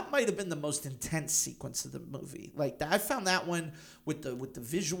scene, that might have been the most intense sequence of the movie. Like I found that one with the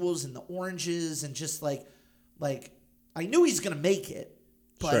visuals and the oranges and just like I knew he's gonna make it,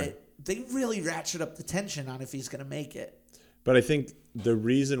 but Sure. they really ratchet up the tension on if he's gonna make it. But I think the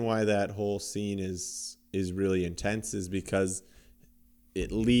reason why that whole scene is really intense is because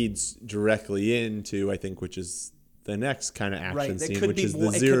it leads directly into, I think, which is the next kind of action Right, that scene, could which be is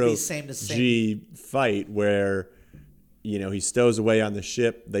more- the it could be zero same to same. G fight where, you know, he stows away on the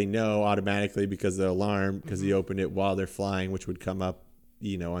ship. They know automatically because of the alarm, because he opened it while they're flying, which would come up,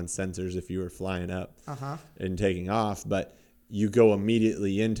 you know, on sensors if you were flying up and taking off. But you go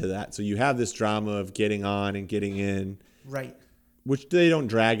immediately into that. So you have this drama of getting on and getting in. Right. Which they don't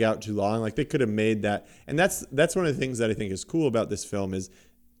drag out too long. Like they could have made that, and that's one of the things that I think is cool about this film is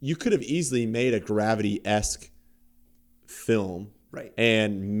you could have easily made a Gravity-esque film, Right.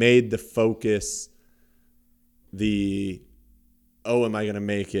 and made the focus am I gonna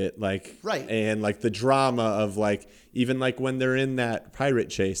make it? Like, Right. and like the drama of like even like when they're in that pirate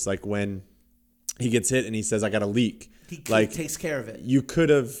chase, like when he gets hit and he says I got a leak, He like takes care of it. you could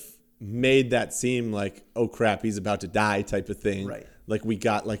have made that seem like, oh crap, he's about to die type of thing. Right. Like we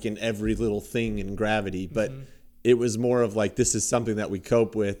got like in every little thing in Gravity, but it was more of like, this is something that we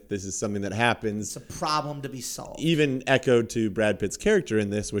cope with. This is something that happens. It's a problem to be solved. Even echoed to Brad Pitt's character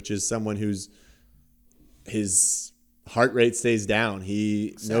in this, which is someone who's his heart rate stays down.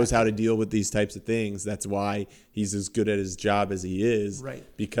 He knows how to deal with these types of things. That's why he's as good at his job as he is. Right.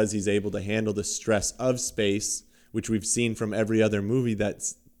 Because he's able to handle the stress of space, which we've seen from every other movie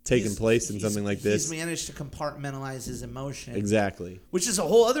that's taken place in something like this. He's managed to compartmentalize his emotion. Exactly. Which is a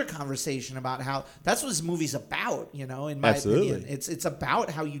whole other conversation about how that's what this movie's about, you know, in my opinion. It's about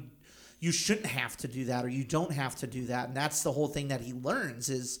how you shouldn't have to do that or you don't have to do that. And that's the whole thing that he learns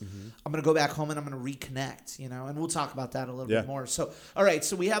is I'm going to go back home and I'm going to reconnect, you know, and we'll talk about that a little bit more. So, all right.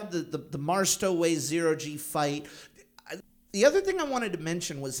 So we have the Mars Stowaway 0G fight. The other thing I wanted to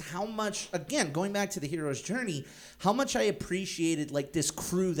mention was how much, again, going back to the hero's journey, how much I appreciated like this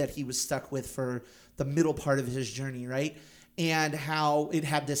crew that he was stuck with for the middle part of his journey, right? And how it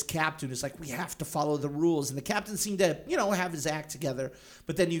had this captain who's like, we have to follow the rules. And the captain seemed to, you know, have his act together.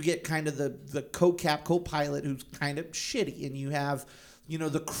 But then you get kind of the co-pilot who's kind of shitty. And you have, you know,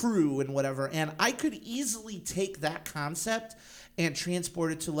 the crew and whatever. And I could easily take that concept and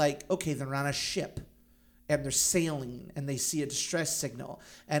transport it to like, okay, they're on a ship. And they're sailing, and they see a distress signal,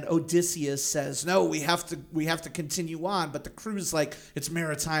 and Odysseus says, "No, we have to continue on." But the crew's like, "It's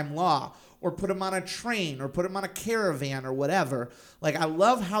maritime law," or put them on a train, or put them on a caravan, or whatever. Like, I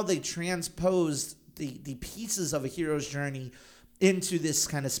love how they transposed the pieces of a hero's journey into this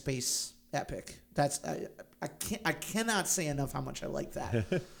kind of space epic. That's I cannot say enough how much I like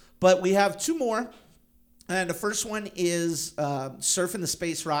that. But we have two more, and the first one is Surfing the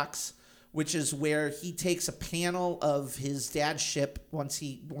Space Rocks, which is where he takes a panel of his dad's ship once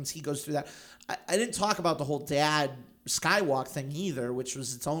he goes through that. I didn't talk about the whole dad skywalk thing either, which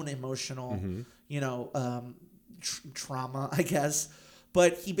was its own emotional, you know, trauma, I guess.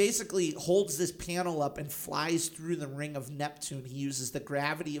 But he basically holds this panel up and flies through the ring of Neptune. He uses the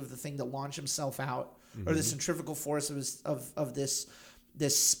gravity of the thing to launch himself out, or the centrifugal force of this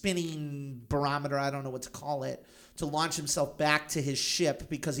spinning barometer, I don't know what to call it, to launch himself back to his ship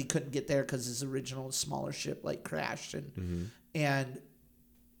because he couldn't get there because his original smaller ship like crashed. And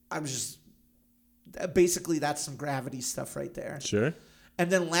I was just basically that's some gravity stuff right there. Sure.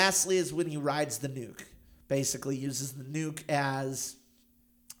 And then lastly is when he rides the nuke. basically uses the nuke as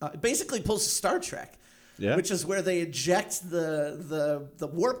basically pulls a Star Trek. Yeah. Which is where they eject the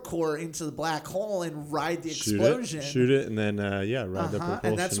warp core into the black hole and ride the explosion. Shoot it, and then ride the propulsion.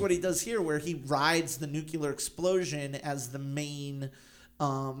 And that's what he does here, where he rides the nuclear explosion as the main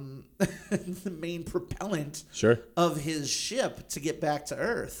the main propellant of his ship to get back to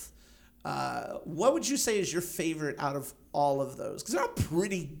Earth. What would you say is your favorite out of all of those? Because they're all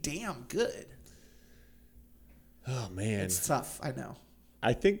pretty damn good. Oh man, it's tough. I know.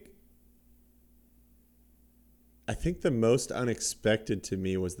 I think the most unexpected to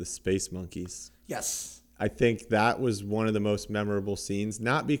me was the space monkeys. Yes. I think that was one of the most memorable scenes,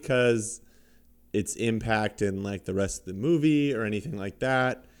 not because its impact in like the rest of the movie or anything like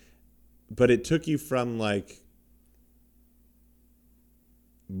that, but it took you from like,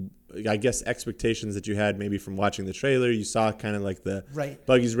 I guess, expectations that you had maybe from watching the trailer. You saw kind of like the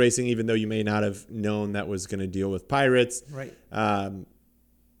buggies racing, even though you may not have known that was going to deal with pirates. Right.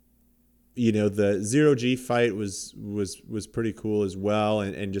 The 0G fight was pretty cool as well,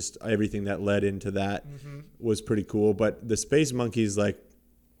 and just everything that led into that was pretty cool. But the space monkeys, like,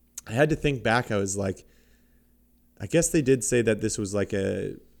 I had to think back. I was like, I guess they did say that this was like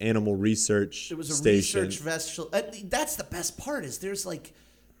a animal research station. It was a research vessel. That's the best part is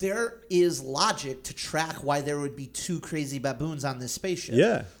there is logic to track why there would be two crazy baboons on this spaceship.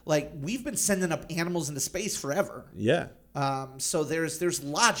 Yeah. Like, we've been sending up animals into space forever. Yeah. So there's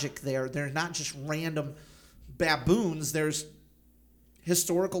logic there. They're not just random baboons. There's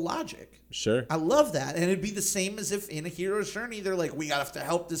historical logic. Sure. I love that. And it'd be the same as if in a hero's journey, they're like, we got to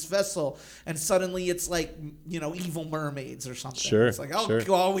help this vessel. And suddenly it's like, evil mermaids or something. Sure. It's like,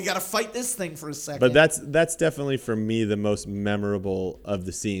 well, we got to fight this thing for a second. But that's definitely for me the most memorable of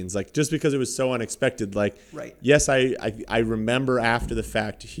the scenes. Like, just because it was so unexpected. Like, yes, I remember after the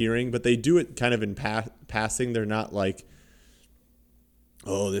fact hearing, but they do it kind of in passing. They're not like,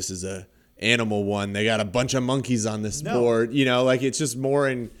 oh, this is a animal one. They got a bunch of monkeys on this board. Like, it's just more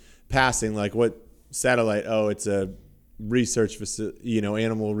in passing. Like, what satellite? Oh, it's a research facility,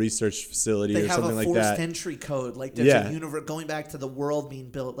 animal research facility or something like that. They have a forced entry code. Like, there's a going back to the world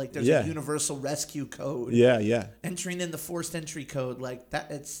being built. Like, there's a universal rescue code. Yeah. Entering in the forced entry code like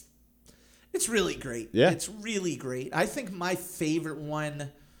that. It's really great. Yeah. It's really great. I think my favorite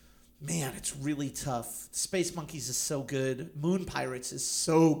one. Man, it's really tough. Space Monkeys is so good. Moon Pirates is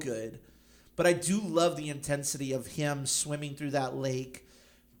so good. But I do love the intensity of him swimming through that lake,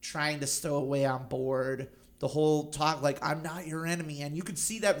 trying to stow away on board. The whole talk, like, I'm not your enemy. And you could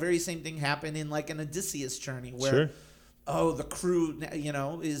see that very same thing happen in, like, an Odysseus journey where, the crew,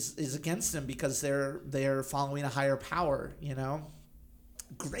 is against him because they're following a higher power,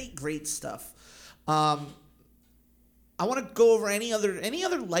 Great stuff. I want to go over any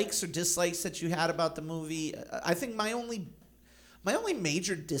other likes or dislikes that you had about the movie. I think my only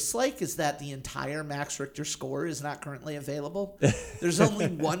major dislike is that the entire Max Richter score is not currently available. There's only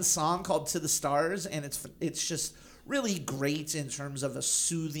one song called "To the Stars," and it's just really great in terms of a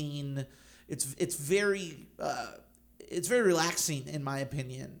soothing. It's very relaxing in my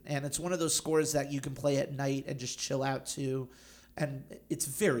opinion, and it's one of those scores that you can play at night and just chill out to. And it's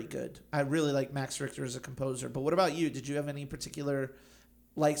very good. I really like Max Richter as a composer. But what about you? Did you have any particular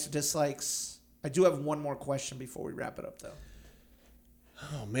likes or dislikes? I do have one more question before we wrap it up, though.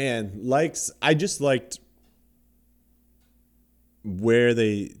 Oh, man. Likes. I just liked where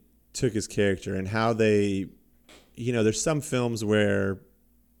they took his character and how they, there's some films where,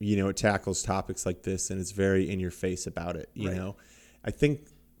 it tackles topics like this and it's very in your face about it, you know. I think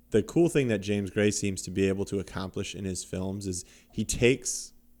the cool thing that James Gray seems to be able to accomplish in his films is he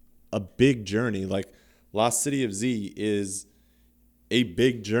takes a big journey. Like, Lost City of Z is a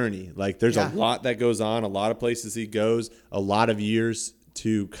big journey. Like, there's a lot that goes on, a lot of places he goes, a lot of years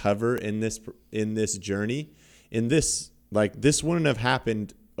to cover in this journey. This wouldn't have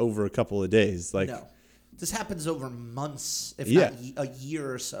happened over a couple of days. Like, no. This happens over months, if not a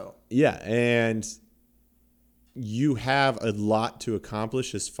year or so. Yeah, and you have a lot to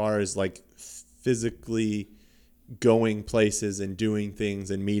accomplish as far as like physically going places and doing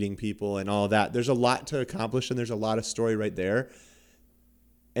things and meeting people and all that. There's a lot to accomplish and there's a lot of story right there.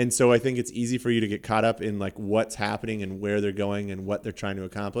 And so I think it's easy for you to get caught up in like what's happening and where they're going and what they're trying to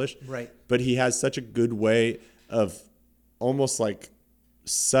accomplish. Right. But he has such a good way of almost like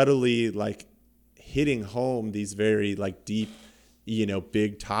subtly like hitting home these very like deep,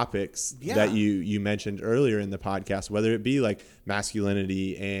 big topics that you mentioned earlier in the podcast, whether it be like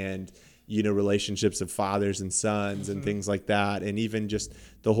masculinity and, relationships of fathers and sons and things like that. And even just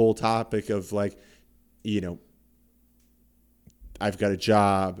the whole topic of like, I've got a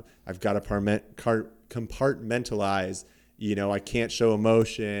job, I've got a compartmentalize, I can't show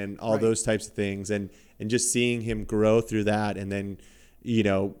emotion, all those types of things. And just seeing him grow through that, and then,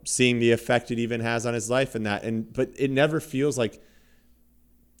 seeing the effect it even has on his life and that. But it never feels like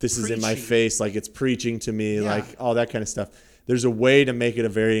this is in my face, like it's preaching to me, like all that kind of stuff. There's a way to make it a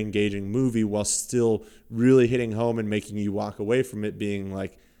very engaging movie while still really hitting home and making you walk away from it being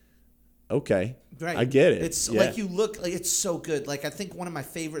like, okay, I get it. It's like you look like it's so good. Like I think one of my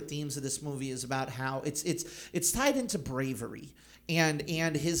favorite themes of this movie is about how it's tied into bravery and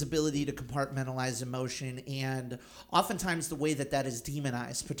his ability to compartmentalize emotion, and oftentimes the way that is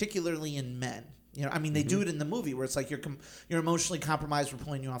demonized, particularly in men. They do it in the movie where it's like you're emotionally compromised, we're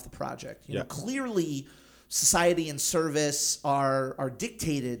pulling you off the project. Clearly society and service are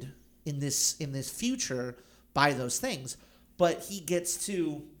dictated in this future by those things. But he gets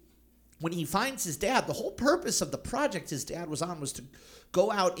to, when he finds his dad, the whole purpose of the project his dad was on was to go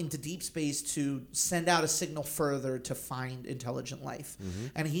out into deep space to send out a signal further to find intelligent life.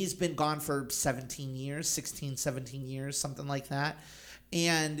 And he's been gone for 16, 17 years, something like that.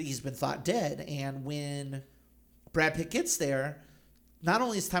 And he's been thought dead. And when Brad Pitt gets there, not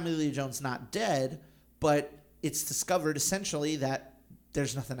only is Tommy Lee Jones not dead, but it's discovered essentially that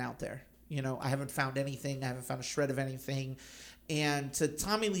there's nothing out there. I haven't found anything. I haven't found a shred of anything. And to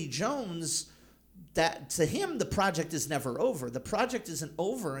Tommy Lee Jones, to him, the project is never over. The project isn't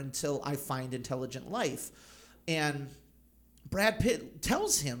over until I find intelligent life. And Brad Pitt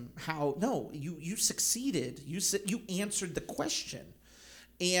tells him how, no, you succeeded. You answered the question.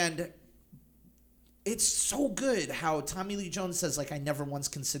 And it's so good how Tommy Lee Jones says, like, I never once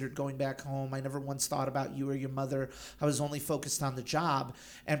considered going back home. I never once thought about you or your mother. I was only focused on the job.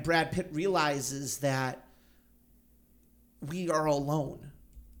 And Brad Pitt realizes that we are alone,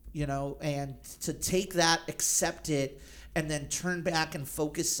 and to take that, accept it, and then turn back and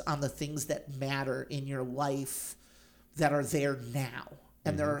focus on the things that matter in your life that are there now.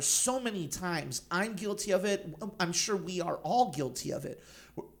 And there are so many times, I'm guilty of it, I'm sure we are all guilty of it,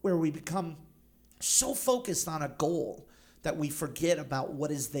 where we become so focused on a goal that we forget about what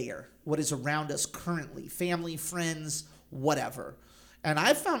is there, what is around us currently, family, friends, whatever. And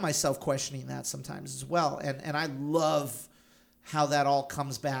I've found myself questioning that sometimes as well. And I love how that all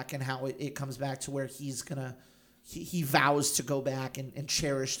comes back, and how it comes back to where he vows to go back and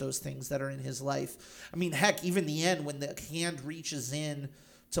cherish those things that are in his life. I mean, heck, even the end when the hand reaches in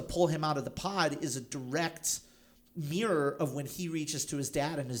to pull him out of the pod is a direct mirror of when he reaches to his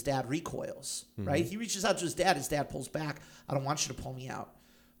dad and his dad recoils, right? He reaches out to his dad pulls back. I don't want you to pull me out.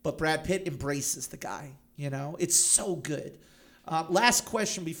 But Brad Pitt embraces the guy, It's so good. Last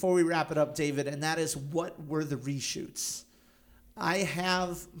question before we wrap it up, David, and that is, what were the reshoots? I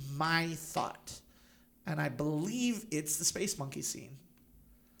have my thought, and I believe it's the Space Monkey scene.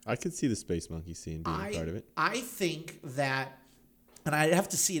 I could see the Space Monkey scene being part of it. I think that, and I have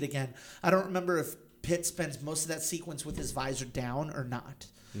to see it again, I don't remember if Pitt spends most of that sequence with his visor down or not.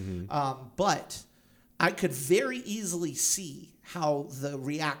 But I could very easily see how the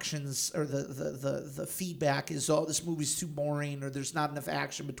reactions or the feedback is, oh, this movie's too boring, or there's not enough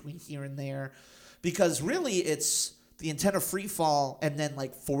action between here and there. Because really it's the intent of free fall and then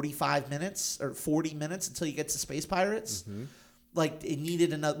like 45 minutes or 40 minutes until you get to Space Pirates. Like we need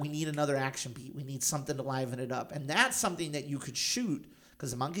another action beat. We need something to liven it up. And that's something that you could shoot because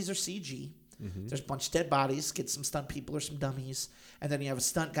the monkeys are CG. There's a bunch of dead bodies, get some stunt people or some dummies, and then you have a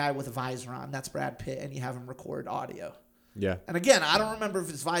stunt guy with a visor on. That's Brad Pitt, and you have him record audio. Yeah. And again, I don't remember if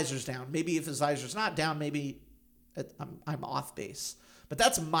his visor's down. Maybe if his visor's not down, maybe I'm off base. But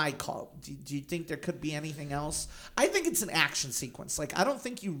that's my call. Do you think there could be anything else? I think it's an action sequence. Like, I don't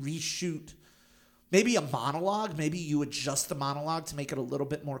think you reshoot maybe a monologue. Maybe you adjust the monologue to make it a little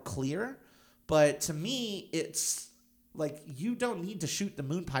bit more clear. But to me, it's like you don't need to shoot the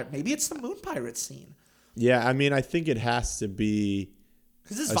moon pirate. Maybe it's the moon pirate scene. Yeah, I mean, I think it has to be...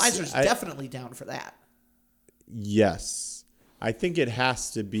 Because his visor's definitely down for that. Yes. I think it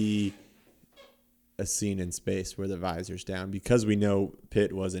has to be a scene in space where the visor's down because we know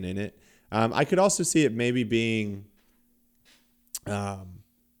Pitt wasn't in it. I could also see it maybe being the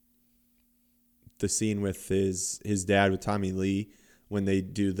scene with his dad with Tommy Lee when they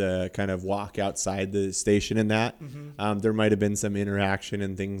do the kind of walk outside the station and that. There might have been some interaction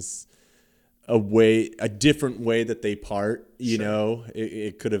and things, a different way that they part, you know,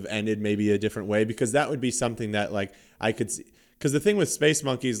 it could have ended maybe a different way, because that would be something that like I could see. Because the thing with Space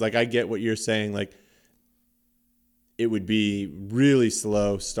Monkeys, like I get what you're saying, like it would be really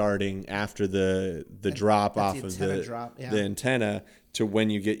slow starting after the drop off of the antenna to when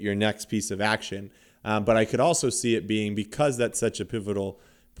you get your next piece of action. But I could also see it being, because that's such a pivotal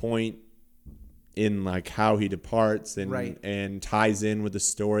point in like how he departs and Right. and ties in with the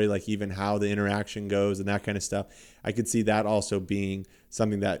story, like even how the interaction goes and that kind of stuff. I could see that also being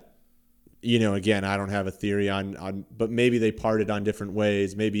something that, you know, again, I don't have a theory on, but maybe they parted on different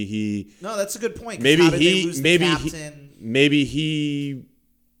ways. Maybe he, No, that's a good point. 'Cause maybe how did they he, lose the maybe captain? he,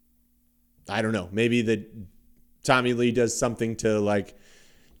 I don't know. Maybe the Tommy Lee does something to like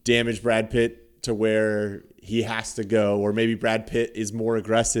damage Brad Pitt to where he has to go, or maybe Brad Pitt is more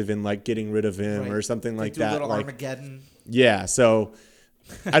aggressive in like getting rid of him Right. or something They like do a that. little Like, Armageddon. yeah. So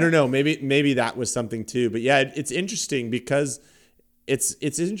I don't know. Maybe that was something too. But yeah, it's interesting because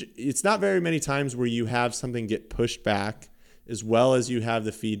it's not very many times where you have something get pushed back as well as you have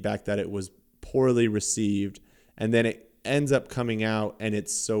the feedback that it was poorly received, and then it ends up coming out and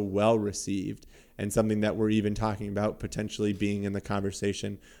it's so well received, and something that we're even talking about potentially being in the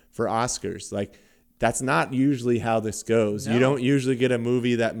conversation for Oscars. Like, that's not usually how this goes. No. You don't usually get a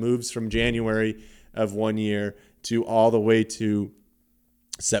movie that moves from January of one year to all the way to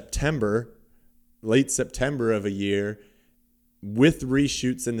September, late September of a year, with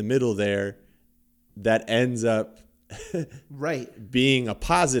reshoots in the middle there, that ends up Right. being a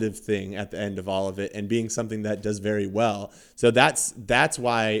positive thing at the end of all of it and being something that does very well. So that's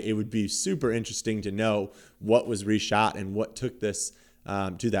why it would be super interesting to know what was reshot and what took this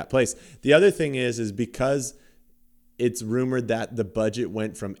to that place. The other thing is because it's rumored that the budget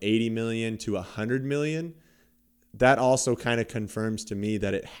went from 80 million to 100 million, that also kind of confirms to me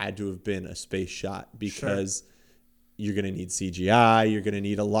that it had to have been a space shot, because you're going to need CGI. You're going to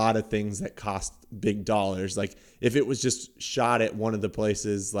need a lot of things that cost big dollars. Like if it was just shot at one of the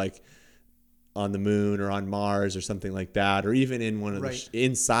places, like on the moon or on Mars or something like that, or even in one of Right. the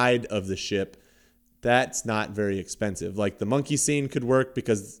inside of the ship, that's not very expensive. Like the monkey scene could work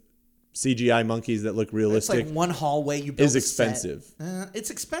because CGI monkeys that look It's realistic like one hallway you build is a set. expensive. It's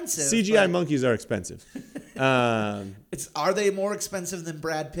expensive. CGI but monkeys are expensive. Are they more expensive than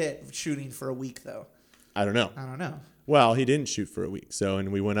Brad Pitt shooting for a week though? I don't know. I don't know. Well, he didn't shoot for a week,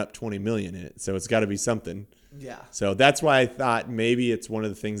 and we went up 20 million in it, so it's got to be something. Yeah. So that's why I thought maybe it's one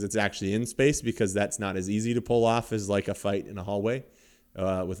of the things that's actually in space, because that's not as easy to pull off as like a fight in a hallway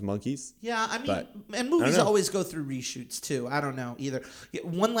with monkeys. Yeah, I mean, But, and I movies don't know. always go through reshoots too. I don't know either. Yeah,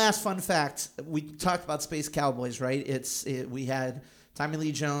 one last fun fact: we talked about Space Cowboys, right? We had Tommy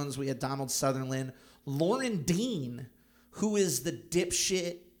Lee Jones, we had Donald Sutherland, Lauren Dean, who is the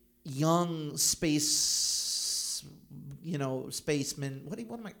dipshit young spaceman. What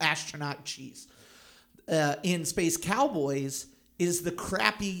am I? Astronaut. Jeez. In Space Cowboys is the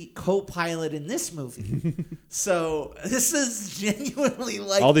crappy co-pilot in this movie. So this is genuinely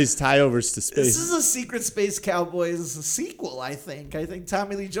like All these tie-overs to this space. is a Secret Space Cowboys sequel, I think. I think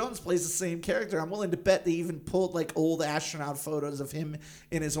Tommy Lee Jones plays the same character. I'm willing to bet they even pulled like old astronaut photos of him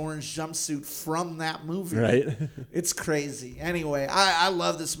in his orange jumpsuit from that movie. Right. It's crazy. Anyway, I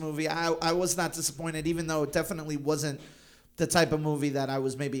love this movie. I was not disappointed, even though it definitely wasn't the type of movie that I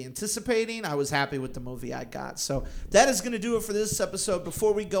was maybe anticipating. I was happy with the movie I got. So that is going to do it for this episode.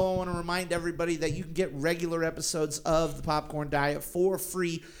 Before we go, I want to remind everybody that you can get regular episodes of The Popcorn Diet for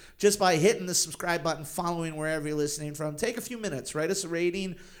free just by hitting the subscribe button, following wherever you're listening from. Take a few minutes. Write us a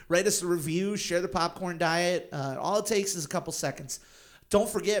rating. Write us a review. Share The Popcorn Diet. All it takes is a couple seconds. Don't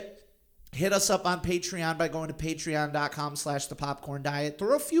forget, hit us up on Patreon by going to patreon.com/thepopcorndiet.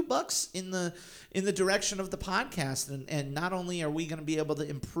 Throw a few bucks in the direction of the podcast. And not only are we going to be able to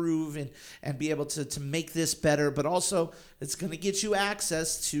improve and be able to make this better, but also it's going to get you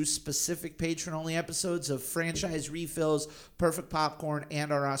access to specific patron-only episodes of franchise refills, perfect popcorn,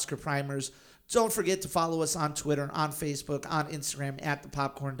 and our Oscar primers. Don't forget to follow us on Twitter, on Facebook, on Instagram at The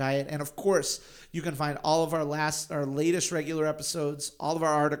Popcorn Diet. And of course, you can find all of our latest regular episodes, all of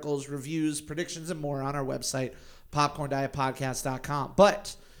our articles, reviews, predictions, and more on our website, popcorndietpodcast.com.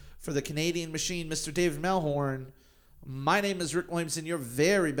 But for the Canadian machine, Mr. David Melhorn, my name is Rick Williamson, your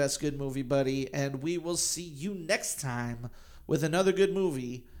very best good movie buddy, and we will see you next time with another good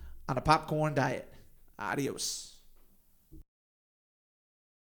movie on A Popcorn Diet. Adios.